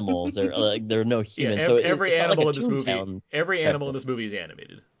only animals. They're no humans. Yeah, so every it's animal like in this movie, every animal in thing. this movie is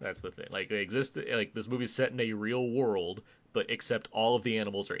animated. That's the thing. Like, they exist. Like, this movie's set in a real world, but except all of the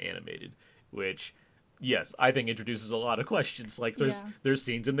animals are animated, which, yes, I think introduces a lot of questions. Like, there's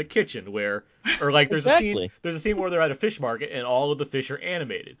scenes in the kitchen where, or like there's a scene where they're at a fish market and all of the fish are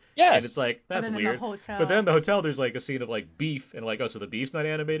animated. Yes. And it's like, that's weird. But then the hotel, there's like a scene of like beef, and like, oh, so the beef's not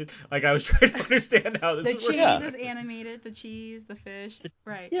animated? Like, I was trying to understand how this is. The working. cheese is animated. The cheese, the fish,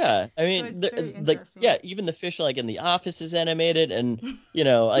 right? Yeah, I mean, even the fish like in the office is animated, and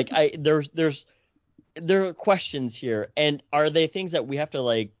like there are questions here, and are they things that we have to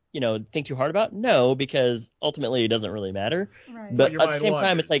like think too hard about? No, because ultimately it doesn't really matter. Right. But at the same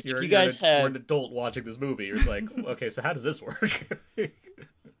time, it's like, if you guys you're an adult watching this movie, you're like, okay, so how does this work?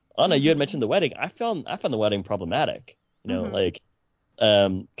 Anna, you had mentioned the wedding. I found the wedding problematic. Like,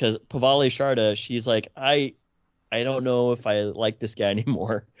 because Pavali Sharda, she's like, I I don't know if I like this guy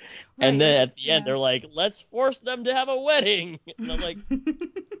anymore. Right, And then at the end, yeah. they're like, let's force them to have a wedding. And I'm like,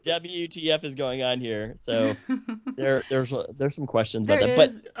 WTF is going on here? So there's some questions about There that.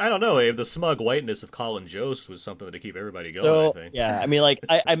 is. I don't know, Abe. The smug whiteness of Colin Jost was something to keep everybody going, I So think. yeah, I mean, like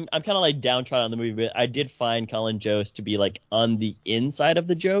I'm kind of like downtrodden on the movie, but I did find Colin Jost to be like on the inside of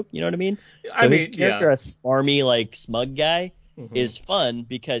the joke. You know what I mean? So his character, a smarmy like smug guy, is fun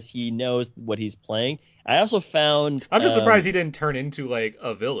because he knows what he's playing. I also found I'm just surprised he didn't turn into like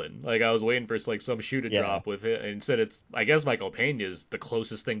a villain. Like I was waiting for like some shoe to Yeah. drop with it. Instead, it's I guess Michael Pena is the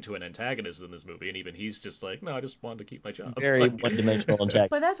closest thing to an antagonist in this movie, and even he's just like, no, I just wanted to keep my job. very Like- one-dimensional antagonist.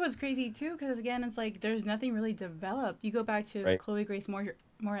 But that's what's crazy too, because again, it's like there's nothing really developed. You go back to Right. Chloe Grace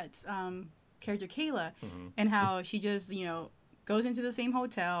Moretz's character Kayla, and how she just goes into the same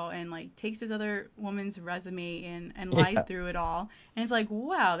hotel and like takes this other woman's resume and lies Yeah. through it all, and it's like,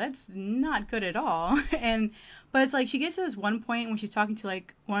 wow, that's not good at all. But it's like she gets to this one point when she's talking to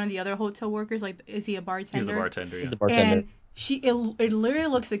like one of the other hotel workers, like, is he a bartender? He's the bartender. Yeah. The bartender. And it literally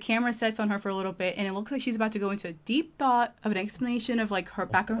looks, the camera sets on her for a little bit, and it looks like she's about to go into a deep thought of an explanation of like her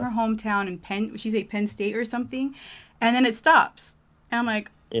back in her hometown in Penn State or something, and then it stops, and I'm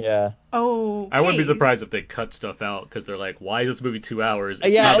like, Yeah. oh. I wouldn't be surprised if they cut stuff out because they're like, why is this movie 2 hours?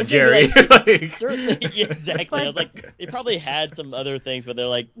 It's Yeah, I Tom and was gonna be Jerry. like, Like- certainly, yeah, exactly. I was like, they probably had some other things, but they're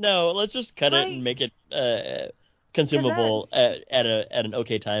like, no, let's just cut it and make it consumable at an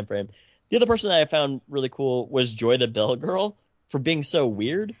okay time frame. The other person that I found really cool was Joy the Bell Girl for being so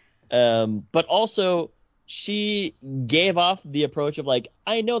weird, but also she gave off the approach of like,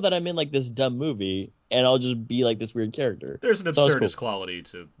 I know that I'm in like this dumb movie, and I'll just be like this weird character. There's an So it was absurdist cool. quality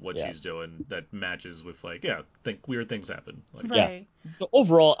to what she's doing that matches with like, think weird things happen. Like, Right. So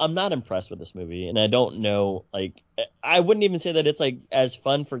overall, I'm not impressed with this movie, and I don't know, like, I wouldn't even say that it's like as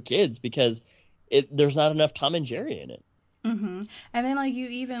fun for kids because there's not enough Tom and Jerry in it. And then like you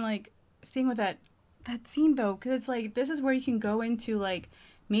even like seeing with that scene though, because it's like this is where you can go into like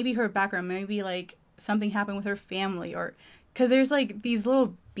maybe her background, maybe like something happened with her family, or because there's like these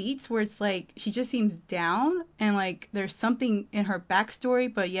little beats where it's like she just seems down and like there's something in her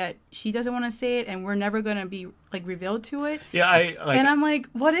backstory, but yet she doesn't want to say it, and we're never gonna be like revealed to it. Yeah, and I'm like,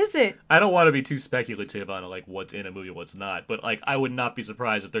 what is it? I don't want to be too speculative on like what's in a movie and what's not, but like I would not be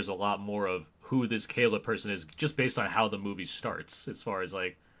surprised if there's a lot more of who this Kayla person is just based on how the movie starts, as far as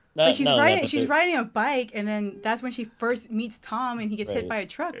like. Like she's riding a bike, and then that's when she first meets Tom, and he gets hit by a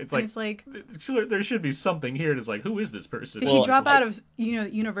truck. It's and like, there should be something here that's like, who is this person? Did she drop out of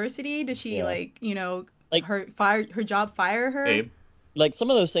university? Did she like her job fire her? Abe. Like some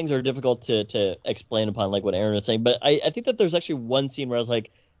of those things are difficult to explain upon, like what Aaron was saying, but I think that there's actually one scene where I was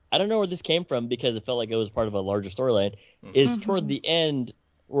like, I don't know where this came from because it felt like it was part of a larger storyline. Is toward the end,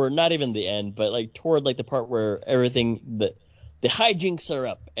 or not even the end, but like toward like the part where everything the hijinks are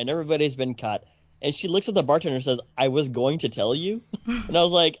up and everybody's been caught, and she looks at the bartender and says, "I was going to tell you," and I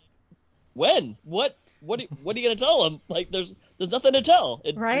was like, "When? What are you gonna tell him? Like, there's nothing to tell."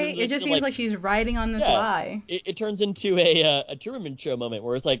 Right? It just seems like she's riding on this lie. It turns into a Truman Show moment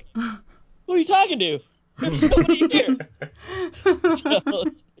where it's like, "Who are you talking to? There's nobody here." So,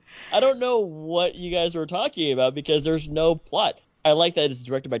 I don't know what you guys were talking about because there's no plot. I like that it's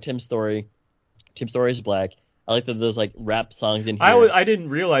directed by Tim Story. Tim Story is black. I like that there's like rap songs in here. I didn't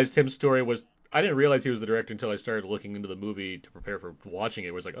realize Tim Story was. I didn't realize he was the director until I started looking into the movie to prepare for watching it.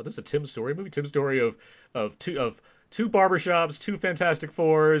 It was like, oh, this is a Tim Story movie. Tim Story of two barbershops, two Fantastic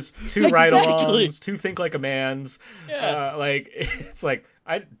Fours, two ride-alongs, two Think Like a Man's. Yeah. Like it's like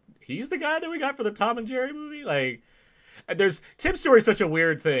he's the guy that we got for the Tom and Jerry movie. Like Tim Story's such a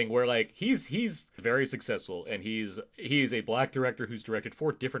weird thing where like he's very successful, and he's a black director who's directed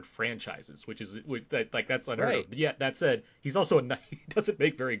 4 different franchises, which that's unheard of. Yet that said, he doesn't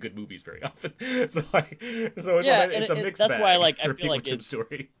make very good movies very often. So it's a mixed that's bag. why I for feel like Tim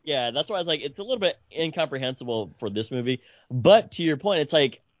Story. Yeah, that's why I was like, it's a little bit incomprehensible for this movie. But to your point, it's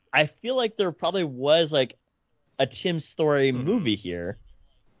like I feel like there probably was like a Tim Story movie here,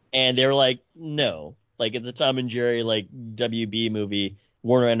 and they were like, no. Like, it's a Tom and Jerry, like, WB movie,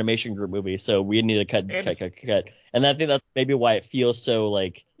 Warner Animation Group movie, so we need to cut. And I think that's maybe why it feels so,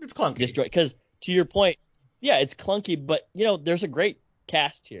 like... It's clunky. Because, to your point, yeah, it's clunky, but, there's a great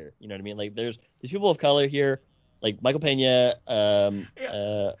cast here. You know what I mean? Like, there's these people of color here, like Michael Pena, Pavali,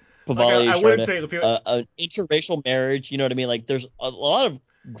 I wouldn't say... an interracial marriage, you know what I mean? Like, there's a lot of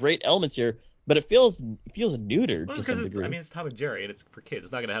great elements here, but it feels neutered to some degree. I mean, it's Tom and Jerry, and it's for kids.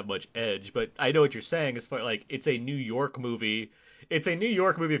 It's not going to have much edge, but I know what you're saying. As far like, it's a New York movie. it's a New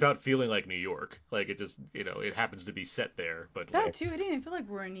York movie without feeling like New York. Like it just, it happens to be set there, but That like, too, it didn't even feel like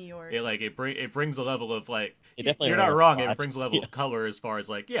we're in New York. it brings a level of like, It definitely you're not ran a wrong. plot. It brings a level of color as far as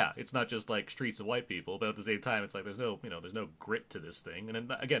like, yeah, it's not just like streets of white people, but at the same time, it's like there's no grit to this thing. And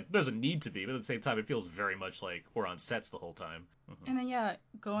then, again, there doesn't need to be, but at the same time, it feels very much like we're on sets the whole time. And then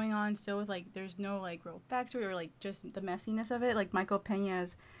going on still with like there's no like real backstory or like just the messiness of it. Like Michael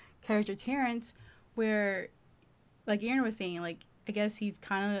Peña's character Terrence, where like Aaron was saying, like I guess he's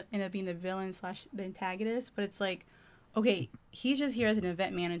kind of ended up being the villain / the antagonist, but it's like, okay, he's just here as an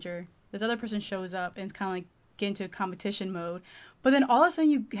event manager. This other person shows up and it's kind of like get into competition mode, but then all of a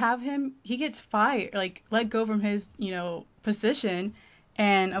sudden you have him, he gets fired, like let go from his position,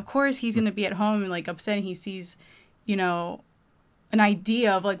 and of course he's gonna be at home and like upset. And he sees an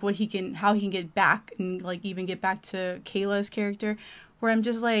idea of like how he can get back and like even get back to Kayla's character, where I'm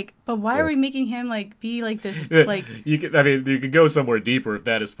just like, but why are we making him like be like this like you could go somewhere deeper if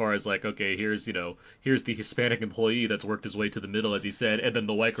that, as far as like, okay, here's the Hispanic employee that's worked his way to the middle, as he said, and then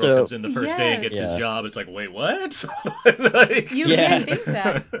the white girl comes in the first day and gets his job. It's like, wait, what? Like, you can't think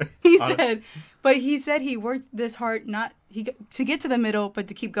that. He said he worked this hard to get to the middle, but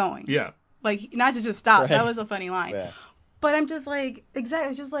to keep going. Yeah. Like not to just stop. Right. That was a funny line. Yeah. But I'm just like, exactly.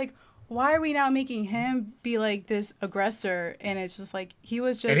 It's just like, why are we now making him be like this aggressor? And it's just like he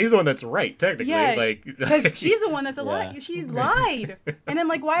was just. And he's the one that's right, technically. Yeah, like because she's the one that's a lie. Yeah. She lied. And I'm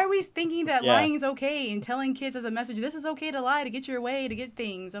like, why are we thinking that lying is okay and telling kids as a message, this is okay to lie to get your way, to get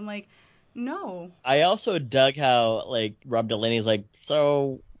things? I'm like, no. I also dug how like Rob Delaney's like,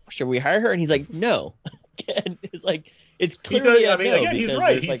 so should we hire her? And he's like, no. And it's like, it's clearly no, again, he's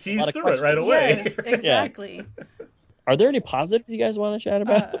right. He sees through it right away. Yes, exactly. Are there any positives you guys want to chat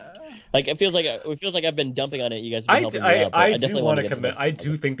about? Like it feels like I've been dumping on it. You guys have been helping me out. But I definitely want to commit. I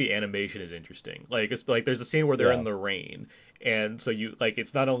do think the animation is interesting. Like it's like there's a scene where they're in the rain, and so you like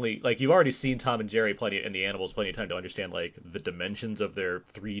it's not only like you've already seen Tom and Jerry and the animals plenty of time to understand like the dimensions of their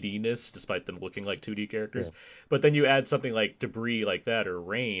 3D-ness despite them looking like 2D characters. But then you add something like debris like that or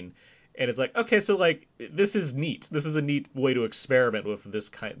rain. And it's like, okay, so like this is neat. This is a neat way to experiment with this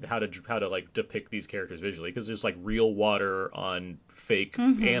kind, how to like depict these characters visually, because there's like real water on fake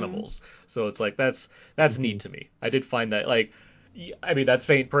animals. So it's like that's neat to me. I did find that like, I mean that's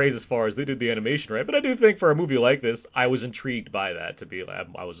faint praise as far as they did the animation right, but I do think for a movie like this, I was intrigued by that, to be like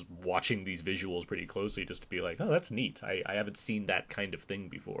I was watching these visuals pretty closely just to be like, oh, that's neat. I haven't seen that kind of thing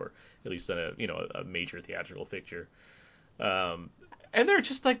before, at least in a major theatrical picture. And they're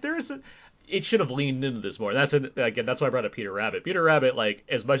just like it should have leaned into this more. That's why I brought up Peter Rabbit. Peter Rabbit, like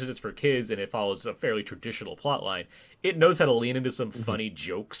as much as it's for kids and it follows a fairly traditional plot line, it knows how to lean into some funny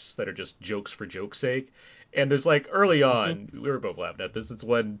jokes that are just jokes for joke's sake. And there's like early on, we were both laughing at this. It's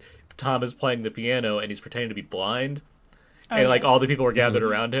when Tom is playing the piano and he's pretending to be blind. And like all the people are gathered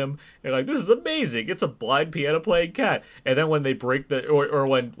around him, and like, this is amazing. It's a blind piano playing cat. And then when they break the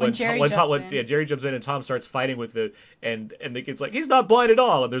when Jerry jumps in and Tom starts fighting with it, and the kid's like, he's not blind at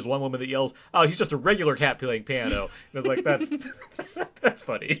all. And there's one woman that yells, oh, he's just a regular cat playing piano. And it's like, that's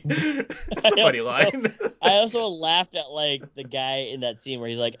funny. That's a funny line. I also laughed at like the guy in that scene where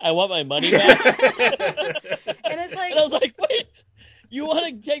he's like, I want my money back. And it's like, and I was like, wait. You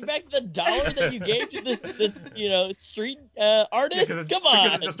want to take back the $1 that you gave to this street artist? Come on.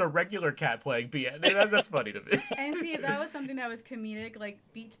 Because it's just a regular cat playing piano. That's funny to me. And see, if that was something that was comedic, like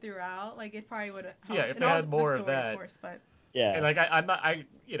beats throughout, like it probably would have helped. Yeah, if they had more of that. Of course, but... Yeah. And like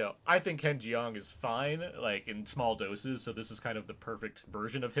I think Ken Jeong is fine, like in small doses, so this is kind of the perfect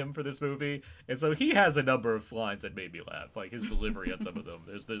version of him for this movie. And so he has a number of lines that made me laugh, like his delivery on some of them.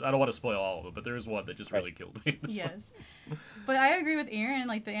 I don't want to spoil all of them, but there is one that just really killed me. Yes. But I agree with Aaron,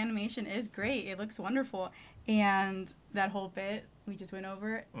 like the animation is great. It looks wonderful. And that whole bit we just went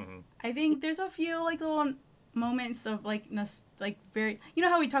over, I think there's a few like little moments of like very,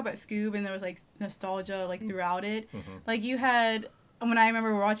 how we talk about Scoob and there was like nostalgia like throughout it. Like you had, when I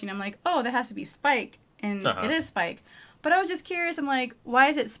remember watching, I'm like, oh, that has to be Spike, and it is Spike. But I was just curious, I'm like, why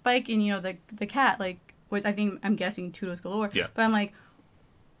is it Spike and the cat, like, which I think I'm guessing Toodles Galore. Yeah. But I'm like,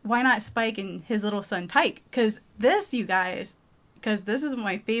 why not Spike and his little son Tyke? Because this is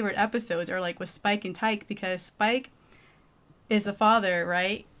my favorite episodes are like with Spike and Tyke, because Spike is the father,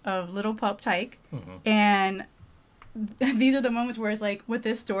 right, of little pup Tyke, and these are the moments where it's like with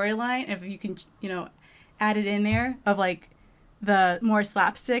this storyline, if you can add it in there of like the more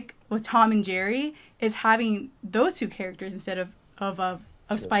slapstick with Tom and Jerry, is having those two characters instead of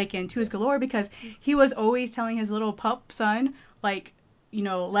Spike and Toodles Galore, because he was always telling his little pup son like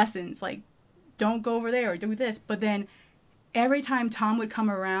lessons like don't go over there or do this, but then every time Tom would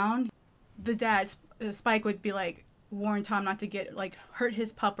come around, the dad Spike would be like, warn Tom not to get like hurt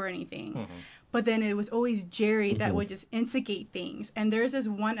his pup or anything. Mm-hmm. But then it was always Jerry that would just instigate things. And there's this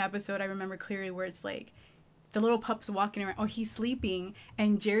one episode I remember clearly where it's like the little pup's walking around, or he's sleeping,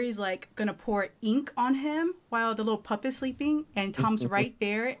 and Jerry's like gonna pour ink on him while the little pup is sleeping, and Tom's right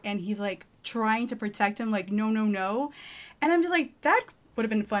there, and he's like trying to protect him, like no, no, no. And I'm just like, that would have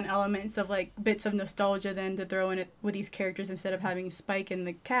been fun elements of like bits of nostalgia then to throw in it with these characters instead of having Spike and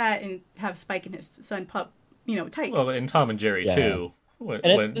the cat and have Spike and his son pup, Tyke. Well, and Tom and Jerry too.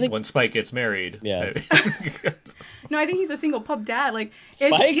 When Spike gets married. Yeah. No, I think he's a single pup dad. Like,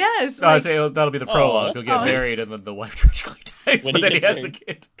 Spike? Yes. No, I say that'll be the prologue. He'll get Oh. married, and then the wife tragically dies, When but he then he gets has the married.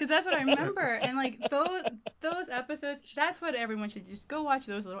 kid. Because that's what I remember. And like those episodes, that's what everyone should just go watch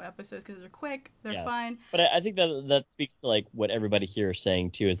those little episodes because they're quick, they're fun. But I think that speaks to like what everybody here is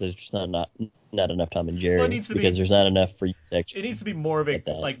saying too, is there's just not enough Tom and Jerry, Well, it needs to because be- there's not enough for you to actually. It needs to be more of a get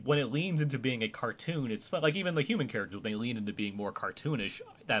that. like when it leans into being a cartoon. It's fun. Like even the human characters, when they lean into being more cartoonish,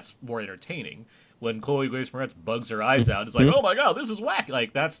 that's more entertaining. When Chloe Grace Moretz bugs her eyes out, it's like, oh my god, this is whack.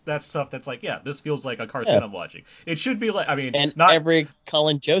 Like that's stuff that's like, yeah, this feels like a cartoon I'm watching. It should be like, I mean, And not every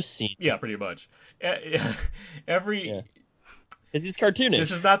Colin Jost scene. yeah, pretty much. Every Yeah. Because he's cartoonish.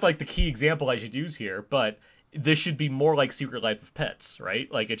 This is not like the key example I should use here, but this should be more like Secret Life of Pets,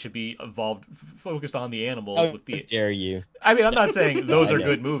 right? Like it should be evolved, focused on the animals How with the. dare you? I mean, I'm not saying those I are know.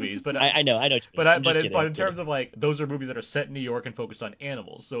 good movies, but I know. What you mean. But I'm just kidding, in terms of like those are movies that are set in New York and focused on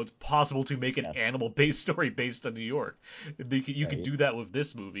animals, so it's possible to make an animal-based story based on New York. You could do that with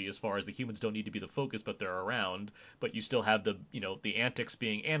this movie, as far as the humans don't need to be the focus, but they're around. But you still have the antics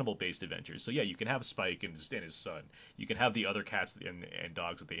being animal-based adventures. So yeah, you can have Spike and his son. You can have the other cats and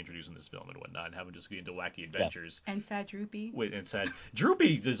dogs that they introduce in this film and whatnot, and have them just get into wacky adventures. And Sad Droopy. And sad.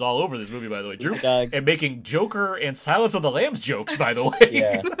 Droopy is all over this movie, by the way. Droopy dog. and making Joker and Silence of the Lambs jokes, by the way.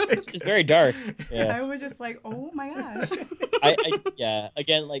 Yeah. It's very dark. Yeah. I was just like, oh my gosh.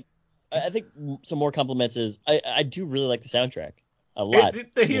 Again, like I think some more compliments is I do really like the soundtrack a lot.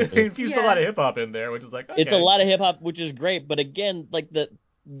 They infused a lot of hip hop in there, which is like, okay. It's a lot of hip hop, which is great, but again, like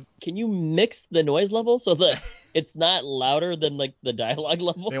can you mix the noise level so that it's not louder than like the dialogue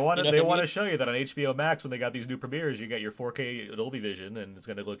level? They want to I mean? show you that on HBO Max, when they got these new premieres, you get your 4K Dolby Vision, and it's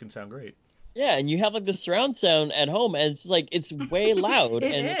gonna look and sound great. Yeah, and you have like the surround sound at home, and it's like it's way loud,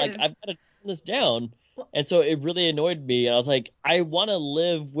 It and is. like I've got to turn this down, and so it really annoyed me. And I was like, I want to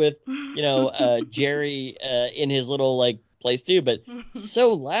live with Jerry in his little like place too, but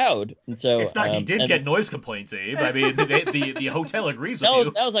so loud, and so It's not. He did get noise complaints, Abe. I mean, the hotel agrees with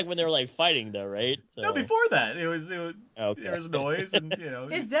you. that was like when they were like fighting though, right? So, No, before that, it was okay. there was noise, and It's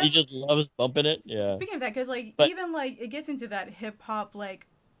He definitely, just loves bumping it. Yeah. speaking of that, because like But- even like it gets into that hip hop like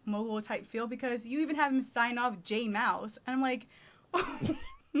mogul type feel because you even have him sign off J Mouse, and I'm like,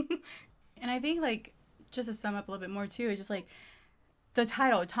 and I think like just to sum up a little bit more too, it's just like the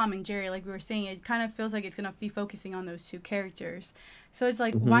title Tom and Jerry, like we were saying, it kind of feels like it's gonna be focusing on those two characters. So it's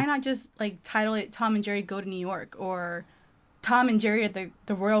like, why not just like title it Tom and Jerry Go to New York, or Tom and Jerry at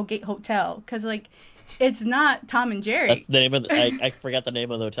the Royal Gate Hotel? Because like it's not Tom and Jerry. That's the name of I forgot the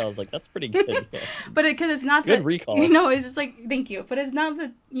name of the hotel. I was like, that's pretty good. Yeah. But because it's not Good recall. No, it's just like, thank you. But it's not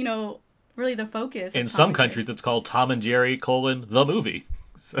the really the focus. in of Tom some and countries, Jerry. it's called Tom and Jerry: the movie.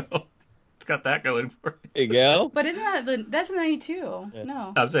 So it's got that going for it. There you go. But isn't that that's in '92? Yeah.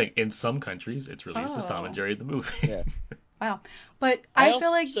 No. I'm saying in some countries, it's released as Tom and Jerry the movie. Yeah. Wow. But I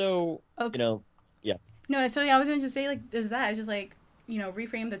feel like so okay. no, So I was going to say like is that it's just like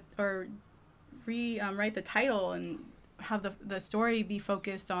reframe or rewrite the title and have the story be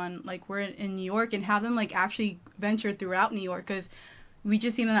focused on like we're in New York and have them like actually venture throughout New York, because we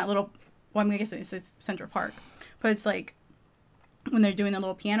just seen in that little, well, I mean, I guess it's Central Park, but it's like when they're doing the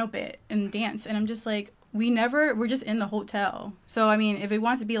little piano bit and dance, and I'm just like, we're just in the hotel. So I mean, if it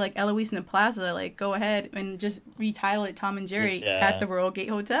wants to be like Eloise in the Plaza, like go ahead and just retitle it Tom and Jerry at the Royal Gate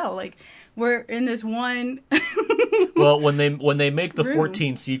Hotel. Like we're in this one. Well, when they make the room.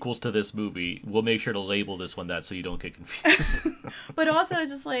 14 sequels to this movie, we'll make sure to label this one that so you don't get confused. But also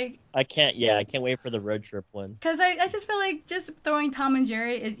it's just like, I can't wait for the road trip one. because I just feel like just throwing Tom and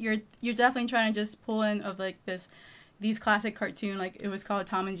Jerry is you're definitely trying to just pull in of like these classic cartoon, like it was called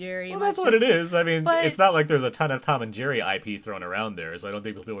Tom and Jerry. Well, and that's let's what it just- is. I mean, but- it's not like there's a ton of Tom and Jerry IP thrown around there, so I don't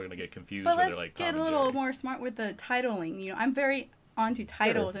think people are going to get confused But when let's they're like get Tom a and little Jerry. more smart with the titling. I'm very onto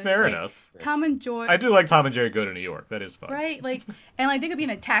titles. and Fair it's like, enough. Tom and Joy. I do like Tom and Jerry Go to New York. That is fun. Right? Like, and like they could be in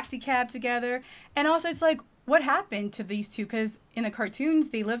a taxi cab together. And also it's like, what happened to these two? Because in the cartoons,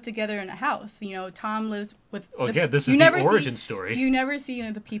 they live together in a house. Tom lives with. Oh, again, this is you the never origin see, story. You never see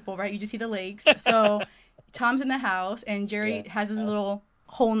the people, right? You just see the legs. So Tom's in the house, and Jerry has his little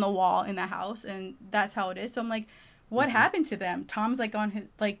hole in the wall in the house, and that's how it is. So I'm like, what happened to them? Tom's like on his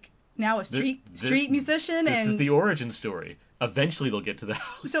like now a street musician, This and is the origin story. Eventually they'll get to the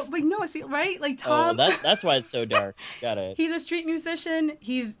house. so but no, see, right? Like Oh, Tom. that's why it's so dark. Got it. He's a street musician.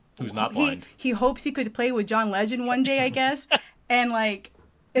 Who's not blind. He hopes he could play with John Legend one day, I guess. And like,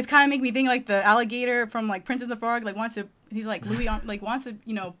 it's kind of making me think like the alligator from like Princess and the Frog, like he's like Louis like wants to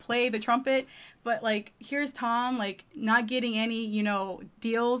play the trumpet, but like here's Tom like not getting any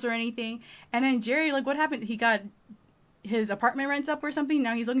deals or anything, and then Jerry, like what happened? He got his apartment rents up or something.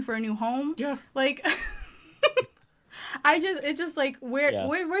 Now he's looking for a new home. Yeah. Like. It's just like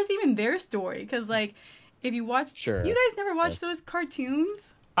where's even their story? Because like if you watch, Sure. You guys never watched those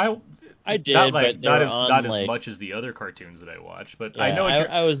cartoons? I did, not but not on, as much as the other cartoons that I watched. But yeah, I know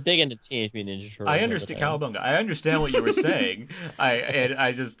I was big into Teenage Mutant Ninja Turtles. I understand Cowabunga. I understand what you were saying.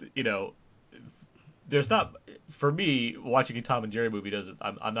 I just there's not, for me, watching a Tom and Jerry movie doesn't.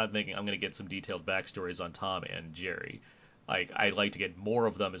 I'm not thinking I'm gonna get some detailed backstories on Tom and Jerry. Like, I'd like to get more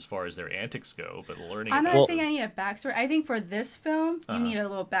of them as far as their antics go, but learning. I'm not saying I need a backstory. I think for this film, you need a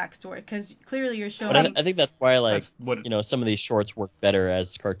little backstory because clearly you're showing. But I think that's why, like, some of these shorts work better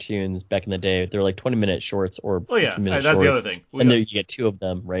as cartoons back in the day. They're like 20-minute shorts or 15-minute shorts. That's the other thing. And there you get two of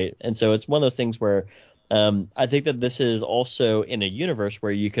them, right? And so it's one of those things where I think that this is also in a universe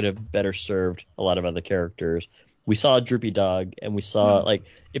where you could have better served a lot of other characters. We saw Droopy Dog, and we saw, like,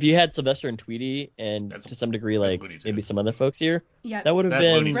 if you had Sylvester and Tweety, and to some degree, like, maybe some other folks here, that would have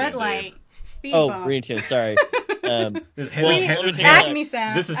been... Red Light, Speed Oh, Bump. Looney Tunes, sorry. This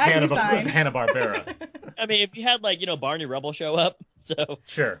is Hanna-Barbera. I mean, if you had, like, Barney Rubble show up, so...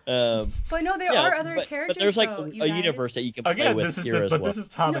 Sure. But no, there are other characters, but there's, like, though, a universe that you can play with here as well. But this is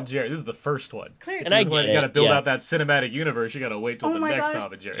Tom and Jerry. This is the first one. Clearly. And I get you got to build out that cinematic universe. You got to wait till the next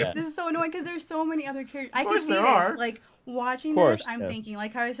Tom and Jerry. Yeah. This is so annoying because there's so many other characters. I Of course can see there this. are. Like, watching this, I'm thinking,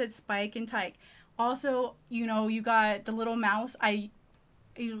 like how I said, Spike and Tyke. Also, you got the little mouse. I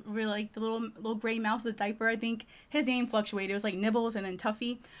really like the little gray mouse with the diaper. I think his name fluctuated. It was like Nibbles and then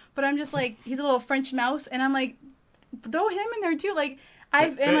Tuffy. But I'm just like, he's a little French mouse, and I'm like, throw him in there too. Like,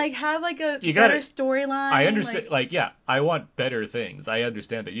 have like a better storyline. I understand. I want better things. I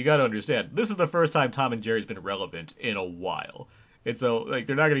understand that. You got to understand. This is the first time Tom and Jerry's been relevant in a while. And so, like,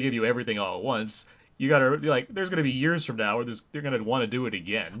 they're not going to give you everything all at once. You got to, like, there's going to be years from now where they're going to want to do it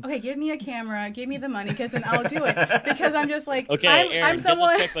again. Okay, give me a camera, give me the money, because then I'll do it. Because I'm just like, okay, I'm Aaron,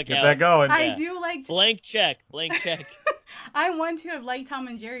 someone. Get that going. I do like. Blank check. I want to have liked Tom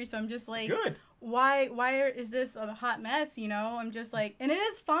and Jerry, so I'm just like, good. Why is this a hot mess? I'm just like, and it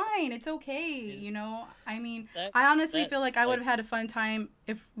is fine. It's okay. I mean, I honestly feel like I would have had a fun time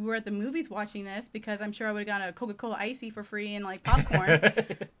if we were at the movies watching this, because I'm sure I would have gotten a Coca-Cola Icy for free and like popcorn.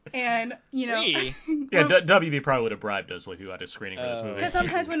 And Free? Yeah, WB probably would have bribed us if you had a screening for this movie. Because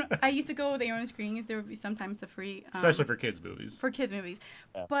sometimes when I used to go to their own screenings, there would be sometimes the free. Especially for kids movies.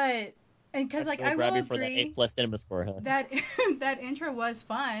 Yeah. But. And because like I will agree for that A+ cinema score, huh? That intro was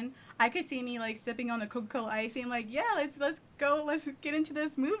fun. I could see me like sipping on the Coca-Cola Icy. I'm like, yeah, let's go, let's get into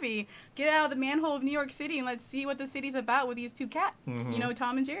this movie. Get out of the manhole of New York City and let's see what the city's about with these two cats,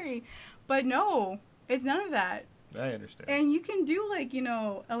 Tom and Jerry. But no, it's none of that. I understand. And you can do like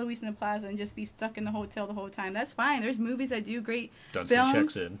Eloise in the Plaza and just be stuck in the hotel the whole time. That's fine. There's movies that do great Dunstan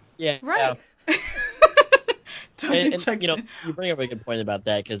films. checks in. Yeah. Right. Yeah. And checks in. You bring up a good point about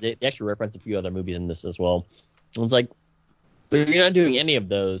that, because they actually reference a few other movies in this as well. And it's like, but you're not doing any of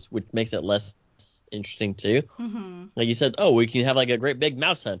those, which makes it less interesting too. Mm-hmm. Like you said, we can have like a great big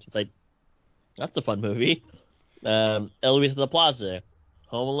mouse hunt. It's like, that's a fun movie. Eloise at the Plaza,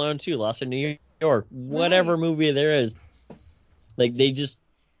 Home Alone 2, Lost in New York, whatever movie there is. Like, they just...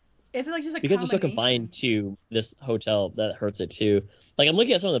 It's like just a because they're so confined to this hotel, that hurts it too. Like, I'm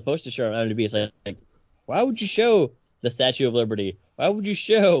looking at some of the posters shown on IMDb. It's like, why would you show the Statue of Liberty? Why would you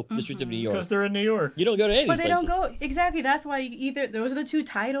show the streets of New York? Because they're in New York. You don't go to any But they places. don't go. Exactly. That's why those are the two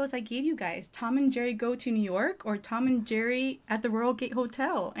titles I gave you guys. Tom and Jerry Go to New York, or Tom and Jerry at the Royal Gate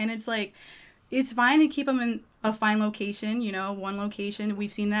Hotel. And it's like, it's fine to keep them in a fine location, one location.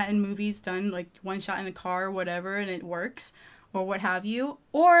 We've seen that in movies done, like one shot in a car or whatever, and it works, or what have you.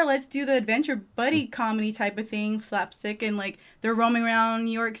 Or let's do the adventure buddy comedy type of thing, slapstick, and like they're roaming around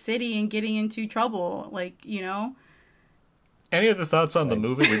New York City and getting into trouble, like, Any other thoughts on the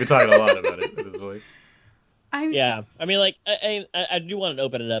movie? We've been talking a lot about it at this point. I mean, like, I do want to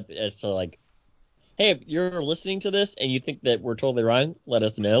open it up as to, like, hey, if you're listening to this and you think that we're totally wrong, let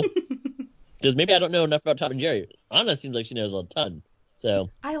us know. Because maybe I don't know enough about Tom and Jerry. Anna seems like she knows a ton. So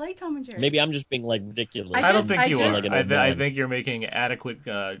I like Tom and Jerry. Maybe I'm just being, like, ridiculous. I don't think you are. Like I think you're making adequate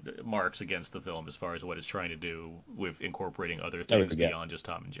marks against the film as far as what it's trying to do with incorporating other things beyond just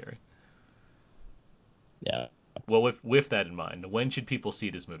Tom and Jerry. Yeah. Well, with that in mind, when should people see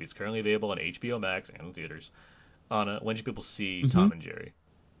this movie? It's currently available on HBO Max and in theaters. Anna, when should people see Tom and Jerry?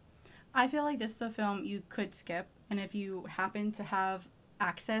 I feel like this is a film you could skip, and if you happen to have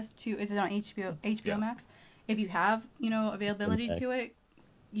access to, is it on HBO Max? If you have, availability to it,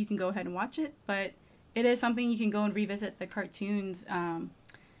 you can go ahead and watch it. But it is something you can go and revisit the cartoons.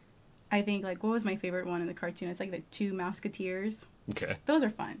 I think, like, what was my favorite one in the cartoon? It's like the Two Musketeers. Okay. Those are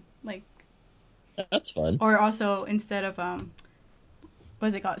fun. Like, that's fun. or also instead of what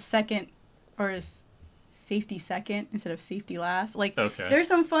is it called? Second or Safety Second instead of Safety Last. Like, there's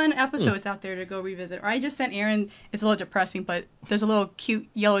some fun episodes out there to go revisit. Or I just sent Aaron. It's a little depressing, but there's a little cute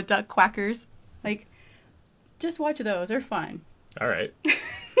yellow duck quackers. Like, just watch those. They're fun. All right.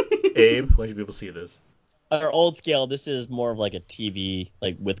 Abe, when should people see this? On our old scale, this is more of like a TV,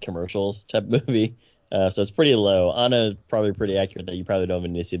 like with commercials type movie. So it's pretty low. Anna, probably pretty accurate that you probably don't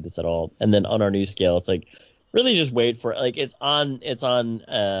even need to see this at all. And then on our new scale, it's like really just wait for it. Like it's on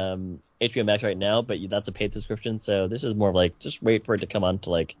HBO Max right now, but that's a paid subscription. So this is more of like just wait for it to come on to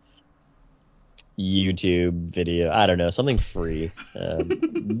like YouTube video. I don't know, something free.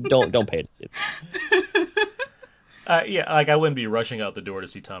 Don't pay to see this. Yeah, like I wouldn't be rushing out the door to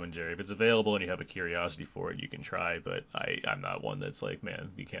see Tom and Jerry. If it's available and you have a curiosity for it, you can try. But I'm not one that's like,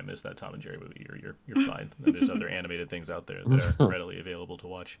 man, you can't miss that Tom and Jerry movie. You're fine. And there's other animated things out there that are readily available to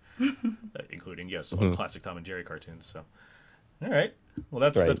watch, including classic Tom and Jerry cartoons. So, all right, well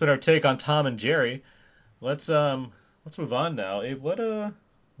that's been our take on Tom and Jerry. Let's move on now. Abe, what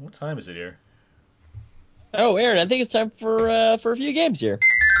time is it here? Oh, Aaron, I think it's time for a few games here.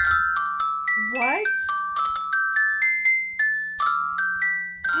 What?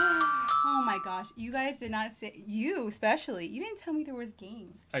 Oh my gosh, you guys did not say, you especially, you didn't tell me there was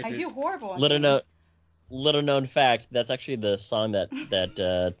games. I do horrible on games. Little known fact, that's actually the song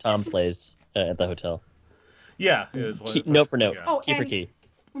that Tom plays at the hotel. Yeah, it was note for note. Oh, key for key.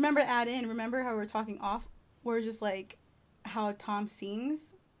 Remember how we were talking off, we're just like how Tom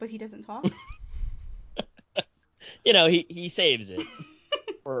sings, but he doesn't talk? He saves it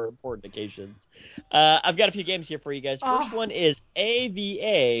for important occasions. I've got a few games here for you guys. First one is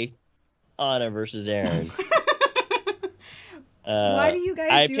AVA, Anna versus Aaron. Why do you guys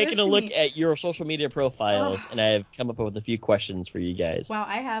I've do taken this a to look me? at your social media profiles, and I've come up with a few questions for you guys. Wow,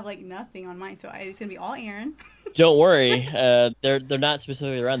 I have like nothing on mine, so it's gonna be all Aaron. Don't worry, they're not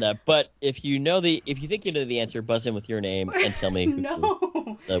specifically around that. But if you think you know the answer, buzz in with your name and tell me who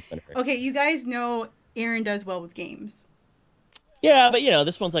the winner is. Okay, you guys know Aaron does well with games. Yeah, but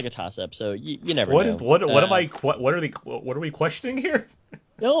this one's like a toss-up, so you never know. What are we questioning here?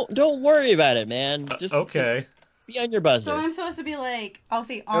 Don't worry about it, man. Just be on your buzzer. So I'm supposed to be like, I'll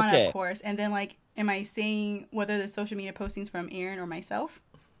say Anna, of course, and then like, am I saying whether the social media posting's from Aaron or myself?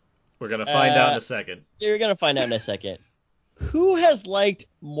 We're gonna find out in a second. You're gonna find out in a second. Who has liked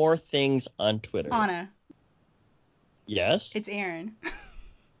more things on Twitter? Anna. Yes. It's Aaron.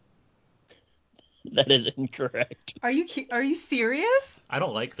 That is incorrect. Are you serious? I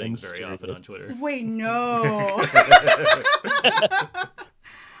don't like things very often on Twitter. Wait, no.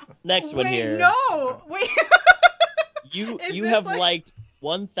 Next one here. No. Wait. You have liked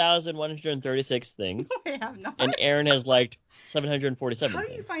 1,136 things. I have not. And Aaron has liked 747 How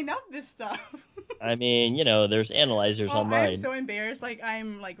things. do you find out this stuff? I mean, there's analyzers online. I'm so embarrassed. Like,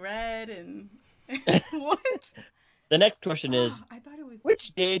 I'm like red and what? The next question is, I thought it was...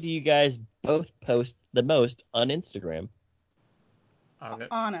 which day do you guys both post the most on Instagram?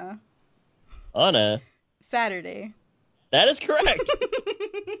 Anna. Saturday. That is correct.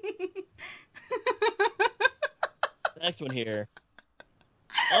 Next one here.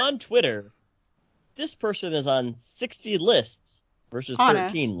 On Twitter, this person is on 60 lists versus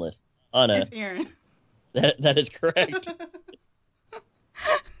 13 lists. Anna. It's Aaron. That is correct.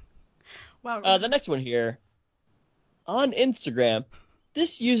 Wow. The next one here. On Instagram,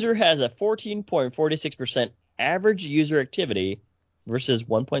 this user has a 14.46% average user activity versus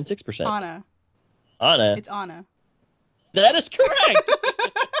 1.6%. Anna. It's Anna. That is correct.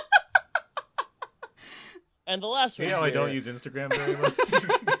 And the last one here. I don't use Instagram very much.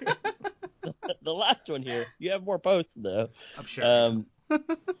 The last one here. You have more posts, though. I'm sure. The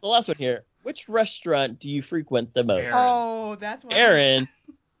last one here. Which restaurant do you frequent the most? Aaron. Oh, that's why. Aaron.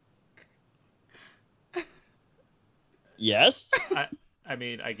 Yes? I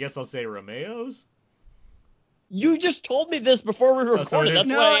mean, I guess I'll say Romeo's. You just told me this before we recorded. That's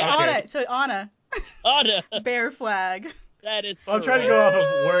why I Anna. So Anna. Anna. Bear flag. That is correct. I'm trying to go off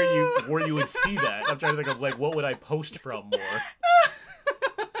of where you would see that. I'm trying to think of like what would I post from more.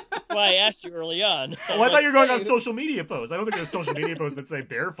 why I asked you early on. Oh, I thought you were going on social media posts. I don't think there's social media posts that say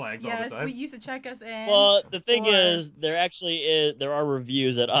bear flags all Yes, the time. we used to check us in. Well, the thing or- is, there are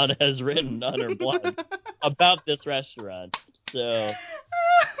reviews that Anna has written on her blog about this restaurant, so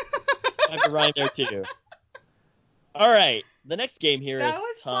I have to rhyme there too. All right, the next game here is That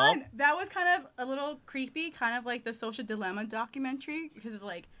was Tom. fun. That was kind of a little creepy, kind of like the Social Dilemma documentary, because it's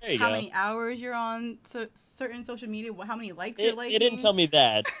like There you how go. many hours you're on certain social media, how many likes It, you're liking. it didn't tell me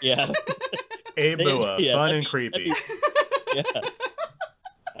that. Yeah. Abe Bua, Yeah, fun that'd and be- creepy.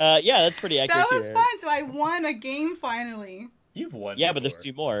 Yeah. Yeah, that's pretty accurate That was here. fun. So I won a game finally. You've won Yeah, but before. there's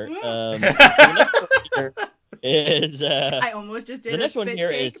two more. Mm. The next one here is I almost just did the a next one spit here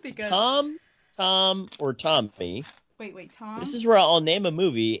take is because. Tom, or Tommy. Wait, Tom. This is where I'll name a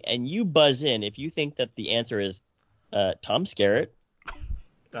movie, and you buzz in if you think that the answer is Tom Skerritt,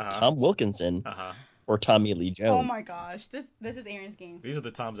 Tom Wilkinson, or Tommy Lee Jones. Oh my gosh, this is Aaron's game. These are the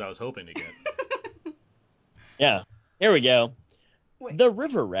Toms I was hoping to get. Yeah, here we go. Wait. The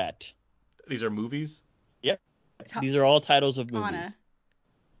River Rat. These are movies? Yep. These are all titles of movies. Anna.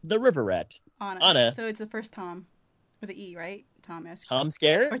 The River Rat. Anna. So it's the first Tom with the E, right? Thomas. Tom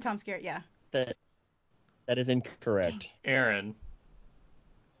Skerritt? Or Tom Skerritt, yeah. That is incorrect. Aaron.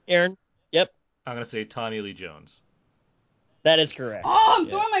 Yep. I'm going to say Tommy Lee Jones. That is correct. Oh, I'm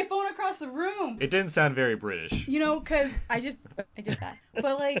throwing my phone across the room. It didn't sound very British. You know, because I did that.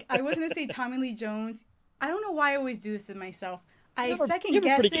 But, like, I was going to say Tommy Lee Jones. I don't know why I always do this to myself. I second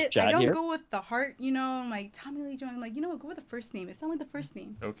guess it. I don't go with the heart, you know. I'm like, Tommy Lee Jones. I'm like, you know what? Go with the first name. It sounds like the first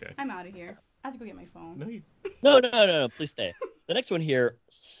name. Okay. I'm out of here. I have to go get my phone. No. Please stay. The next one here,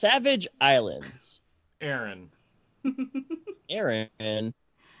 Savage Islands. Aaron.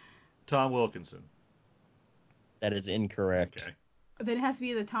 Tom Wilkinson. That is incorrect. Okay. Then it has to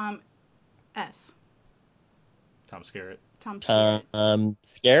be the Tom S. Tom Skerritt. Tom Skerritt.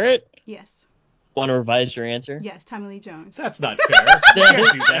 Skerritt? Yes. Want to revise your answer? Yes, Tommy Lee Jones. That's not fair. You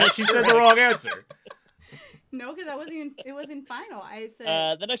can't do that. She said the wrong answer. No, because it wasn't final. I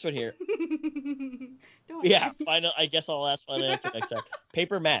said. The next one here. Don't Yeah, worry. final. I guess I'll ask final answer next time.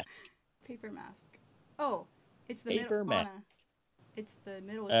 Paper Mask. Paper Mask. Oh, it's the Paper middle. Mask. Anna. It's the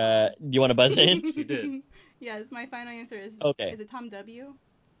middle. Do you want to buzz in? She did. Yes, my final answer is. Okay. Is it Tom W?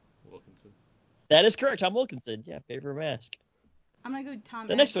 Wilkinson. That is correct. Tom Wilkinson. Yeah, Paper Mask. I'm gonna go Tom.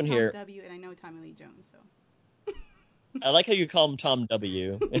 The S, next one Tom here. W, and I know Tommy Lee Jones, so. I like how you call him Tom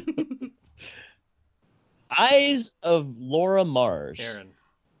W. Eyes of Laura Mars.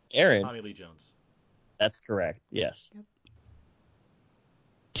 Aaron. Tommy Lee Jones. That's correct. Yes. Yep.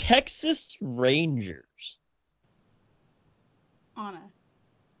 Texas Rangers. Anna.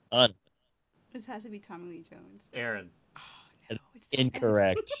 This has to be Tommy Lee Jones. Aaron. Oh, no, it's Tom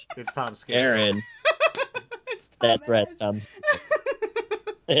Incorrect. It's Tom Skerritt. Aaron. It's Tom That's right. S. Tom.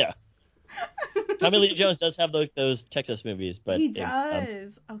 Yeah. Tommy Lee Jones does have those Texas movies, but He Tom's-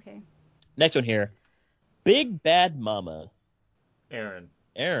 does. Okay. Next one here. Big Bad Mama. Aaron.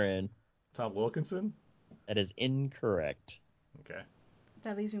 Tom Wilkinson. That is incorrect. Okay.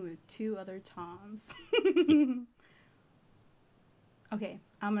 That leaves me with two other Toms. Okay,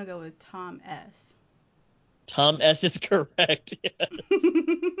 I'm gonna go with Tom S. Tom S is correct. Yes.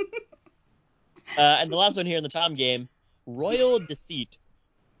 And the last one here in the Tom game, Royal Deceit.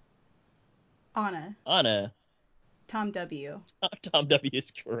 Anna. Tom W. Tom W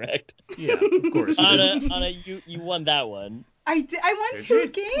is correct. Yeah, of course. Anna, you won that one. I won two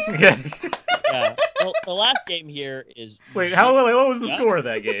games. Yeah. Well, the last game here is. Wait, what was the score of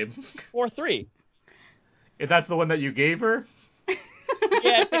that game? 4-3. If that's the one that you gave her?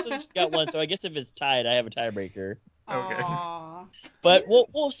 Yeah, except I just got one, so I guess if it's tied, I have a tiebreaker. Okay. Aww. But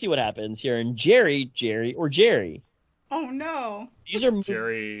we'll see what happens here. And Jerry, or Jerry. Oh no. These are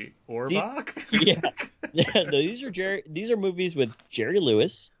Jerry Orbach? Yeah. No, these are movies with Jerry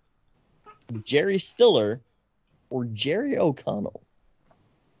Lewis, Jerry Stiller, or Jerry O'Connell.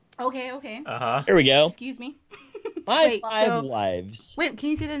 Okay. Uh-huh. Here we go. Excuse me. My five wives. Wait, can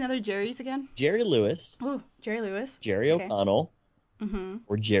you say the another Jerry's again? Jerry Lewis. Oh, Jerry Lewis. Jerry Okay. O'Connell. Mm-hmm.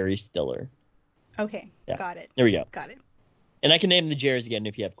 Or Jerry Stiller. Okay. Yeah. Got it. There we go. Got it. And I can name the Jerrys again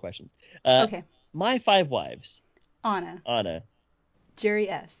if you have questions. Okay. My five wives. Anna. Jerry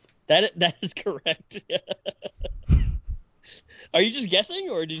S. That is correct. Are you just guessing,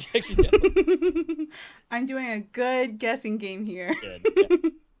 or did you actually know? I'm doing a good guessing game here. Good. Yeah.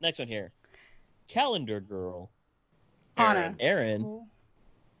 Next one here. Calendar Girl. Anna. Aaron.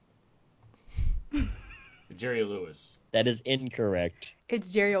 Jerry Lewis. That is incorrect.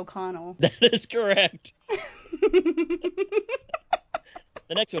 It's Jerry O'Connell. That is correct.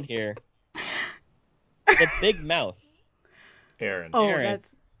 The next one here. The Big Mouth. Aaron. Oh, Aaron.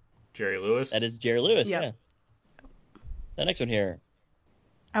 that's Jerry Lewis. That is Jerry Lewis. Yep. Yeah. The next one here.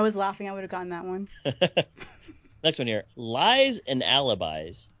 I was laughing. I would have gotten that one. Next one here. Lies and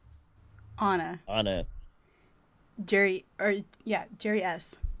Alibis. Anna. Jerry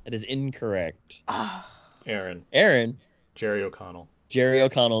S. That is incorrect. Oh. Aaron. Jerry O'Connell. Jerry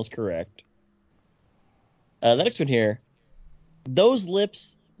O'Connell is correct. The next one here. Those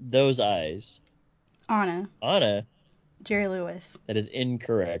lips, those eyes. Anna. Jerry Lewis. That is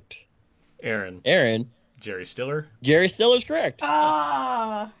incorrect. Aaron. Jerry Stiller. Jerry Stiller's correct.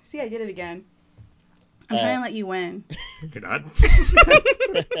 Ah, see, I did it again. I'm trying to let you win. You're not.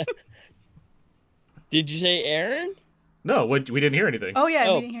 Did you say Aaron? No, we didn't hear anything. Oh yeah,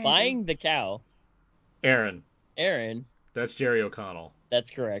 Oh, we didn't hear buying anything. the cow. Aaron. That's Jerry O'Connell. That's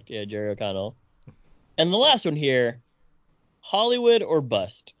correct. Yeah, Jerry O'Connell. And the last one here. Hollywood or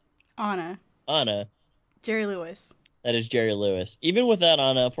bust? Anna. Jerry Lewis. That is Jerry Lewis. Even with that,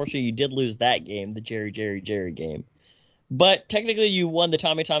 Anna, unfortunately, you did lose that game, the Jerry game. But technically, you won the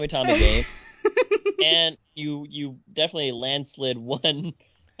Tommy game, and you definitely landslid one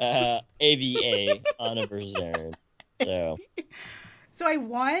AVA, Anna versus Aaron. So I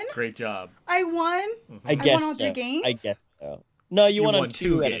won? Great job. I won? Mm-hmm. I guess won all so. 3 games? I guess so. No, you won on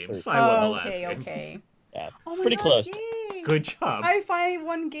 2 games. out of 3. I won the last game. Okay. Yeah, Oh it's my pretty gosh, close. yay. Good job. I finally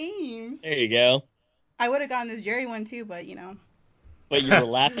won games. There you go. I would have gotten this Jerry one too, but But you were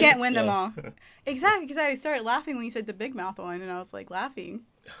laughing. can't win them Yeah. all. Exactly, because I started laughing when you said the big mouth one, and I was like laughing.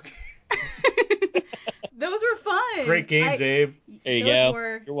 Okay. Those were fun. Great games, Abe. There you those go.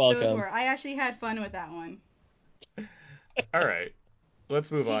 Were, You're welcome. Those were. I actually had fun with that one. All right.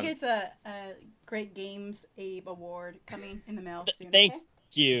 Let's move on. He gets a Great Games Abe award coming in the mail soon. Thank okay?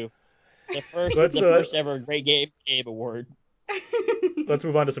 you. The first first ever Great Game Abe Award. Let's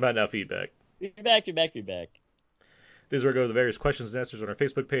move on to some Out Now feedback. Feedback. This is where we go to the various questions and answers on our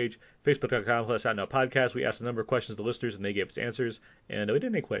Facebook page, facebook.com/OutNowPodcast. We asked a number of questions to listeners, and they gave us answers. And we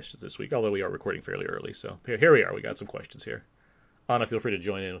didn't have any questions this week, although we are recording fairly early. So here we are. We got some questions here. Anna, feel free to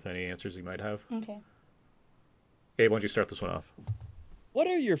join in with any answers you might have. Okay. Abe, why don't you start this one off? What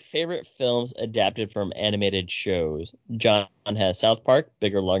are your favorite films adapted from animated shows? John has South Park,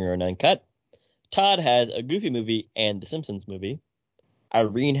 Bigger, Longer, and Uncut. Todd has A Goofy Movie and The Simpsons movie.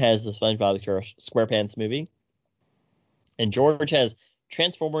 Irene has the SpongeBob SquarePants movie. And George has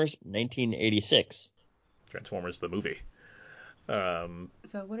Transformers 1986. Transformers the movie. So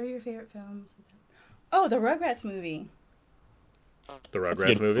what are your favorite films? Oh, the Rugrats movie. The That's a Rugrats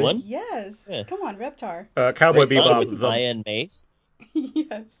good movie? one. Yes. Yeah. Come on, Reptar. Cowboy Great song Bebop. with Maya and Mace.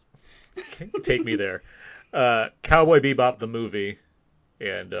 Yes. Okay, take me there. Cowboy Bebop the movie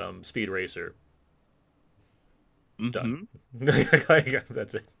and Speed Racer. Done.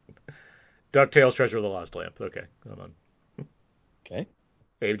 That's it. DuckTales, Treasure of the Lost Lamp. Okay, hold on. Okay.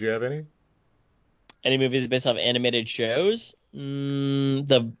 Abe, do you have any? Any movies based off animated shows?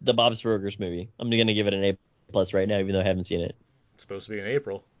 The Bob's Burgers movie. I'm gonna give it an A+ right now, even though I haven't seen it. It's supposed to be in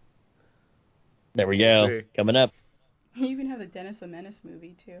April. There we go. see. Coming up. You even have the Dennis the Menace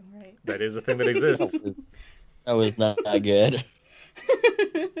movie too, right? That is a thing that exists. That was not good.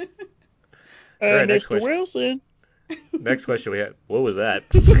 All right, next Mr. question. Wilson. Next question we had. What was that?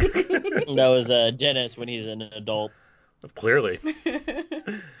 That was Dennis when he's an adult. Clearly.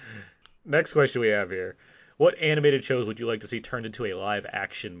 Next question we have here. What animated shows would you like to see turned into a live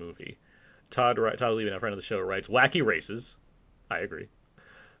action movie? Todd Levin, a friend of the show, writes Wacky Races. I agree.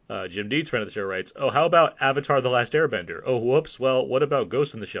 Jim Deeds, friend of the show, writes, oh, how about Avatar: The Last Airbender? Oh, whoops. Well, what about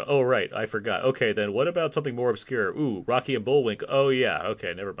Ghost in the Shell? Oh, right. I forgot. Okay, then what about something more obscure? Ooh, Rocky and Bullwinkle. Oh, yeah.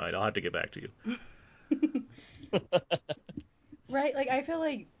 Okay, never mind. I'll have to get back to you. Right? Like, I feel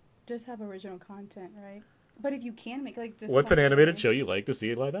like just have original content, right? But if you can make, like, this... What's an animated show you like to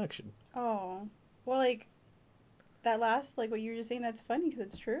see in live action? Oh. Well, like, that last, like, what you were just saying, that's funny because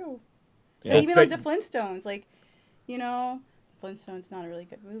it's true. Yeah. And even, like, the Flintstones, like, you know... Flintstones not a really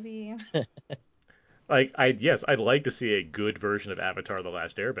good movie. I'd like to see a good version of Avatar: The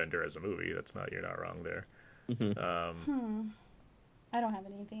Last Airbender as a movie. You're not wrong there. Mm-hmm. I don't have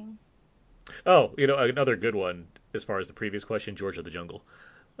anything. Oh, another good one as far as the previous question, George of the Jungle.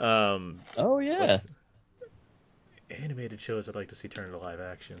 Oh yeah. Animated shows I'd like to see turned into live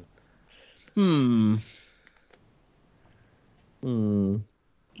action.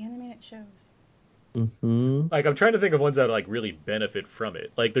 Animated shows. Mm-hmm. Like, I'm trying to think of ones that like really benefit from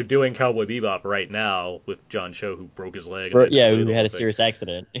it. Like, they're doing Cowboy Bebop right now with John Cho, who broke his leg. Yeah, who had a serious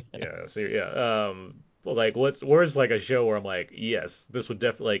accident. Well, like, where's like a show where I'm like, yes, this would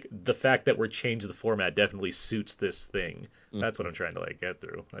definitely, like, the fact that we're changing the format definitely suits this thing. That's what I'm trying to like get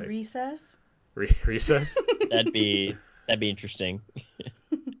through. Like, Recess. Recess. That'd be interesting.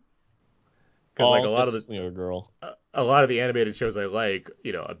 Because like a lot of a lot of the animated shows I like,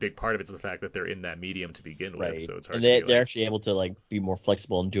 a big part of it's the fact that they're in that medium to begin with, Right. so it's hard. And they're actually able to like be more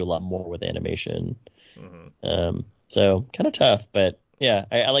flexible and do a lot more with animation. Mm-hmm. So kind of tough, but yeah,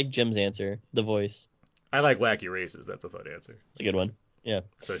 I like Jim's answer, the voice. I like Wacky Races. That's a fun answer. It's a good one. Yeah.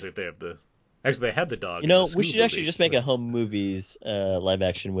 Especially if they have Actually, they had the dog. We should actually just make a home movies live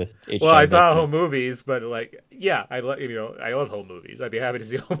action with H. Well, I thought home movies, but like, yeah, I love home movies. I'd be happy to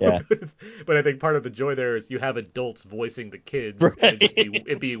see home movies. But I think part of the joy there is you have adults voicing the kids. Right.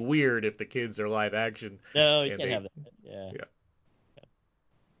 It'd be weird if the kids are live action. No, you can't have that. Yeah.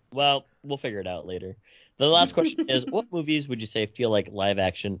 Well, we'll figure it out later. The last question is, what movies would you say feel like a live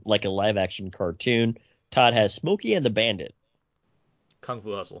action cartoon? Todd has Smokey and the Bandit. Kung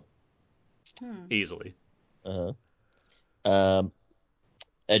Fu Hustle. Easily. Edge of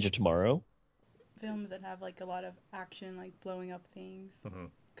Tomorrow. Films that have like a lot of action, like blowing up things,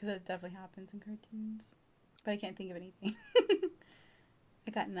 because it definitely happens in cartoons. But I can't think of anything.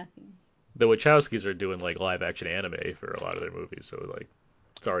 I got nothing. The Wachowskis are doing like live action anime for a lot of their movies, so like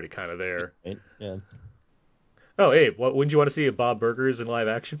it's already kind of there. Right. Yeah. Oh, hey, wouldn't you want to see Bob Burgers in live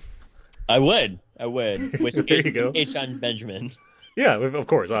action? I would. Which there you go. H. John Benjamin. Yeah, of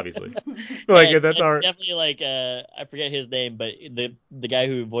course, obviously. Like that's our definitely like I forget his name, but the guy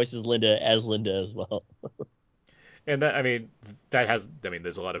who voices Linda as Linda as well. And there's a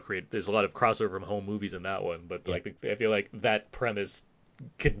lot of crossover from home movies in that one, but I feel like that premise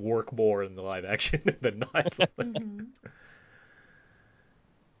could work more in the live action than not.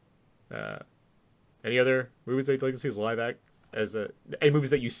 Any other movies that you'd like to see as any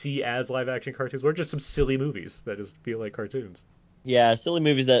movies that you see as live action cartoons, or just some silly movies that just feel like cartoons? Yeah, silly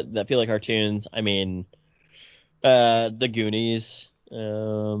movies that feel like cartoons. I mean, The Goonies,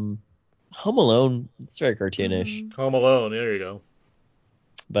 Home Alone. It's very cartoonish. Home Alone, there you go.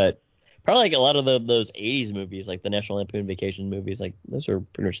 But probably like a lot of those 80s movies, like the National Lampoon Vacation movies, like those are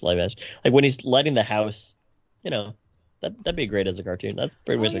pretty much live action. Like when he's lighting the house, that'd be great as a cartoon. That's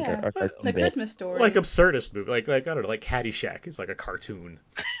pretty much a cartoon the bit. Christmas Story. Like absurdist movie, like I don't know, like Caddyshack is like a cartoon.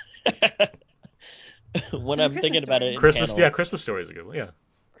 When I'm thinking about it, Christmas Story is a good one. Yeah,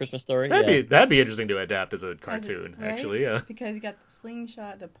 Christmas Story. That'd be interesting to adapt as a cartoon, right? Actually. Yeah, because you got the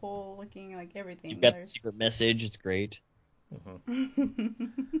slingshot, the pole, looking like everything. You've got the secret message. It's great. All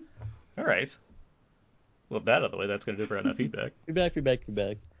right. Well, that out of the way, that's going to do for our feedback. Feedback.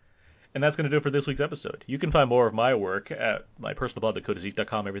 And that's going to do it for this week's episode. You can find more of my work at my personal blog,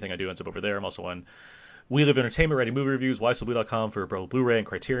 thecodeofzeke.com. Everything I do ends up over there. I'm also on We Live Entertainment, writing movie reviews, whysoblu.com for Blu-ray and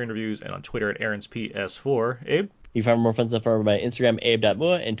Criterion reviews, and on Twitter at AaronsPS4. Abe? You can find more fun stuff over by Instagram,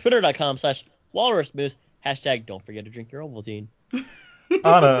 abe.mua, and twitter.com/walrusmoose. # don't forget to drink your Ovaltine.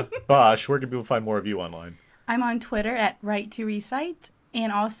 Anna Bosch, where can people find more of you online? I'm on Twitter at Right to Recite,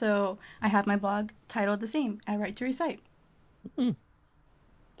 and also I have my blog titled the same, at Right to Recite.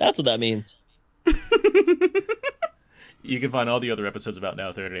 That's what that means. You can find all the other episodes about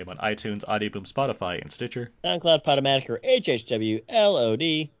Now Third Name on iTunes, Audioboom, Spotify, and Stitcher. SoundCloud, Podomatic, or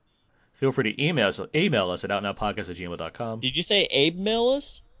HHWLOD. Feel free to email us at outnowpodcast@gmail.com. Did you say Abe mail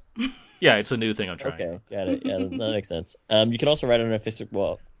us? Yeah, it's a new thing I'm trying. Okay, got it. Yeah, that makes sense. You can also write on our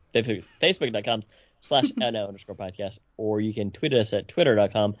Facebook.com/outnow_podcast, or you can tweet us at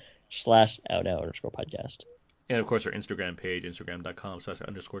twitter.com/outnow_podcast. And of course our Instagram page,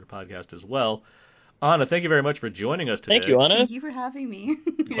 instagram.com/_podcast as well. Anna, thank you very much for joining us today. Thank you, Anna. Thank you for having me.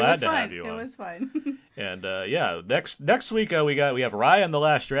 Glad to have you on. It was fun. And next week we have Raya and the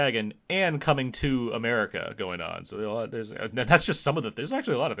Last Dragon and Coming to America going on. So that's just some of there's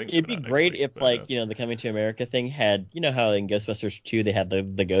actually a lot of things. It'd be great if the Coming to America thing had, how in Ghostbusters 2 they had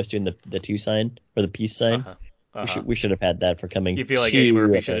the ghost doing the 2 sign or the peace sign. We should have had that for Coming. You feel like Eddie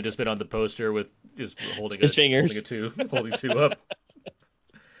Murphy should have just been on the poster with just holding his fingers, holding two up.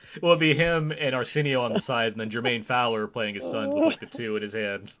 Well, it'd be him and Arsenio on the sides, and then Jermaine Fowler playing his son with the 2 in his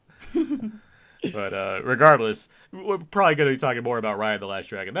hands. But regardless, we're probably going to be talking more about Raya and the Last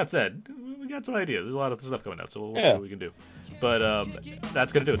Dragon. That said, we got some ideas. There's a lot of stuff coming out, so we'll see what we can do. But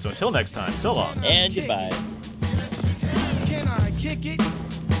that's going to do it. So until next time, so long. And goodbye. Can I kick it?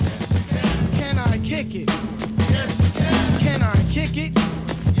 Can I kick it? Yes, you can. Can I kick it?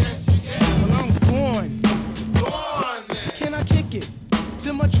 Yes, you can. Well, I'm born. Go on, then. Can I kick it?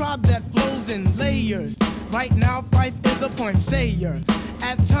 To my tribe that flows in layers. Right now, Fife is a poem sayer.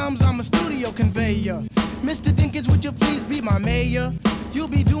 At times, I'm a studio conveyor. Mr. Dinkins, would you please be my mayor? You'll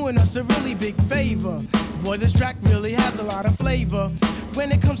be doing us a really big favor. Boy, this track really has a lot of flavor.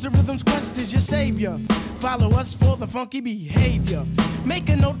 When it comes to rhythms, Quest is your savior. Follow us for the funky behavior. Make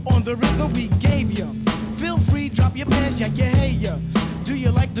a note on the rhythm we gave you. Feel free, drop your pants, check your hair. Do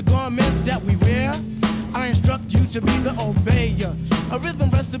you like the garments that we wear? I instruct you to be the obeyer. A rhythm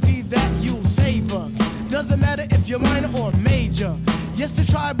recipe that you'll savor. Doesn't matter if you're minor or major. Yes, the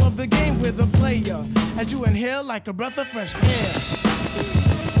tribe of the game with a player. As you inhale like a breath of fresh air.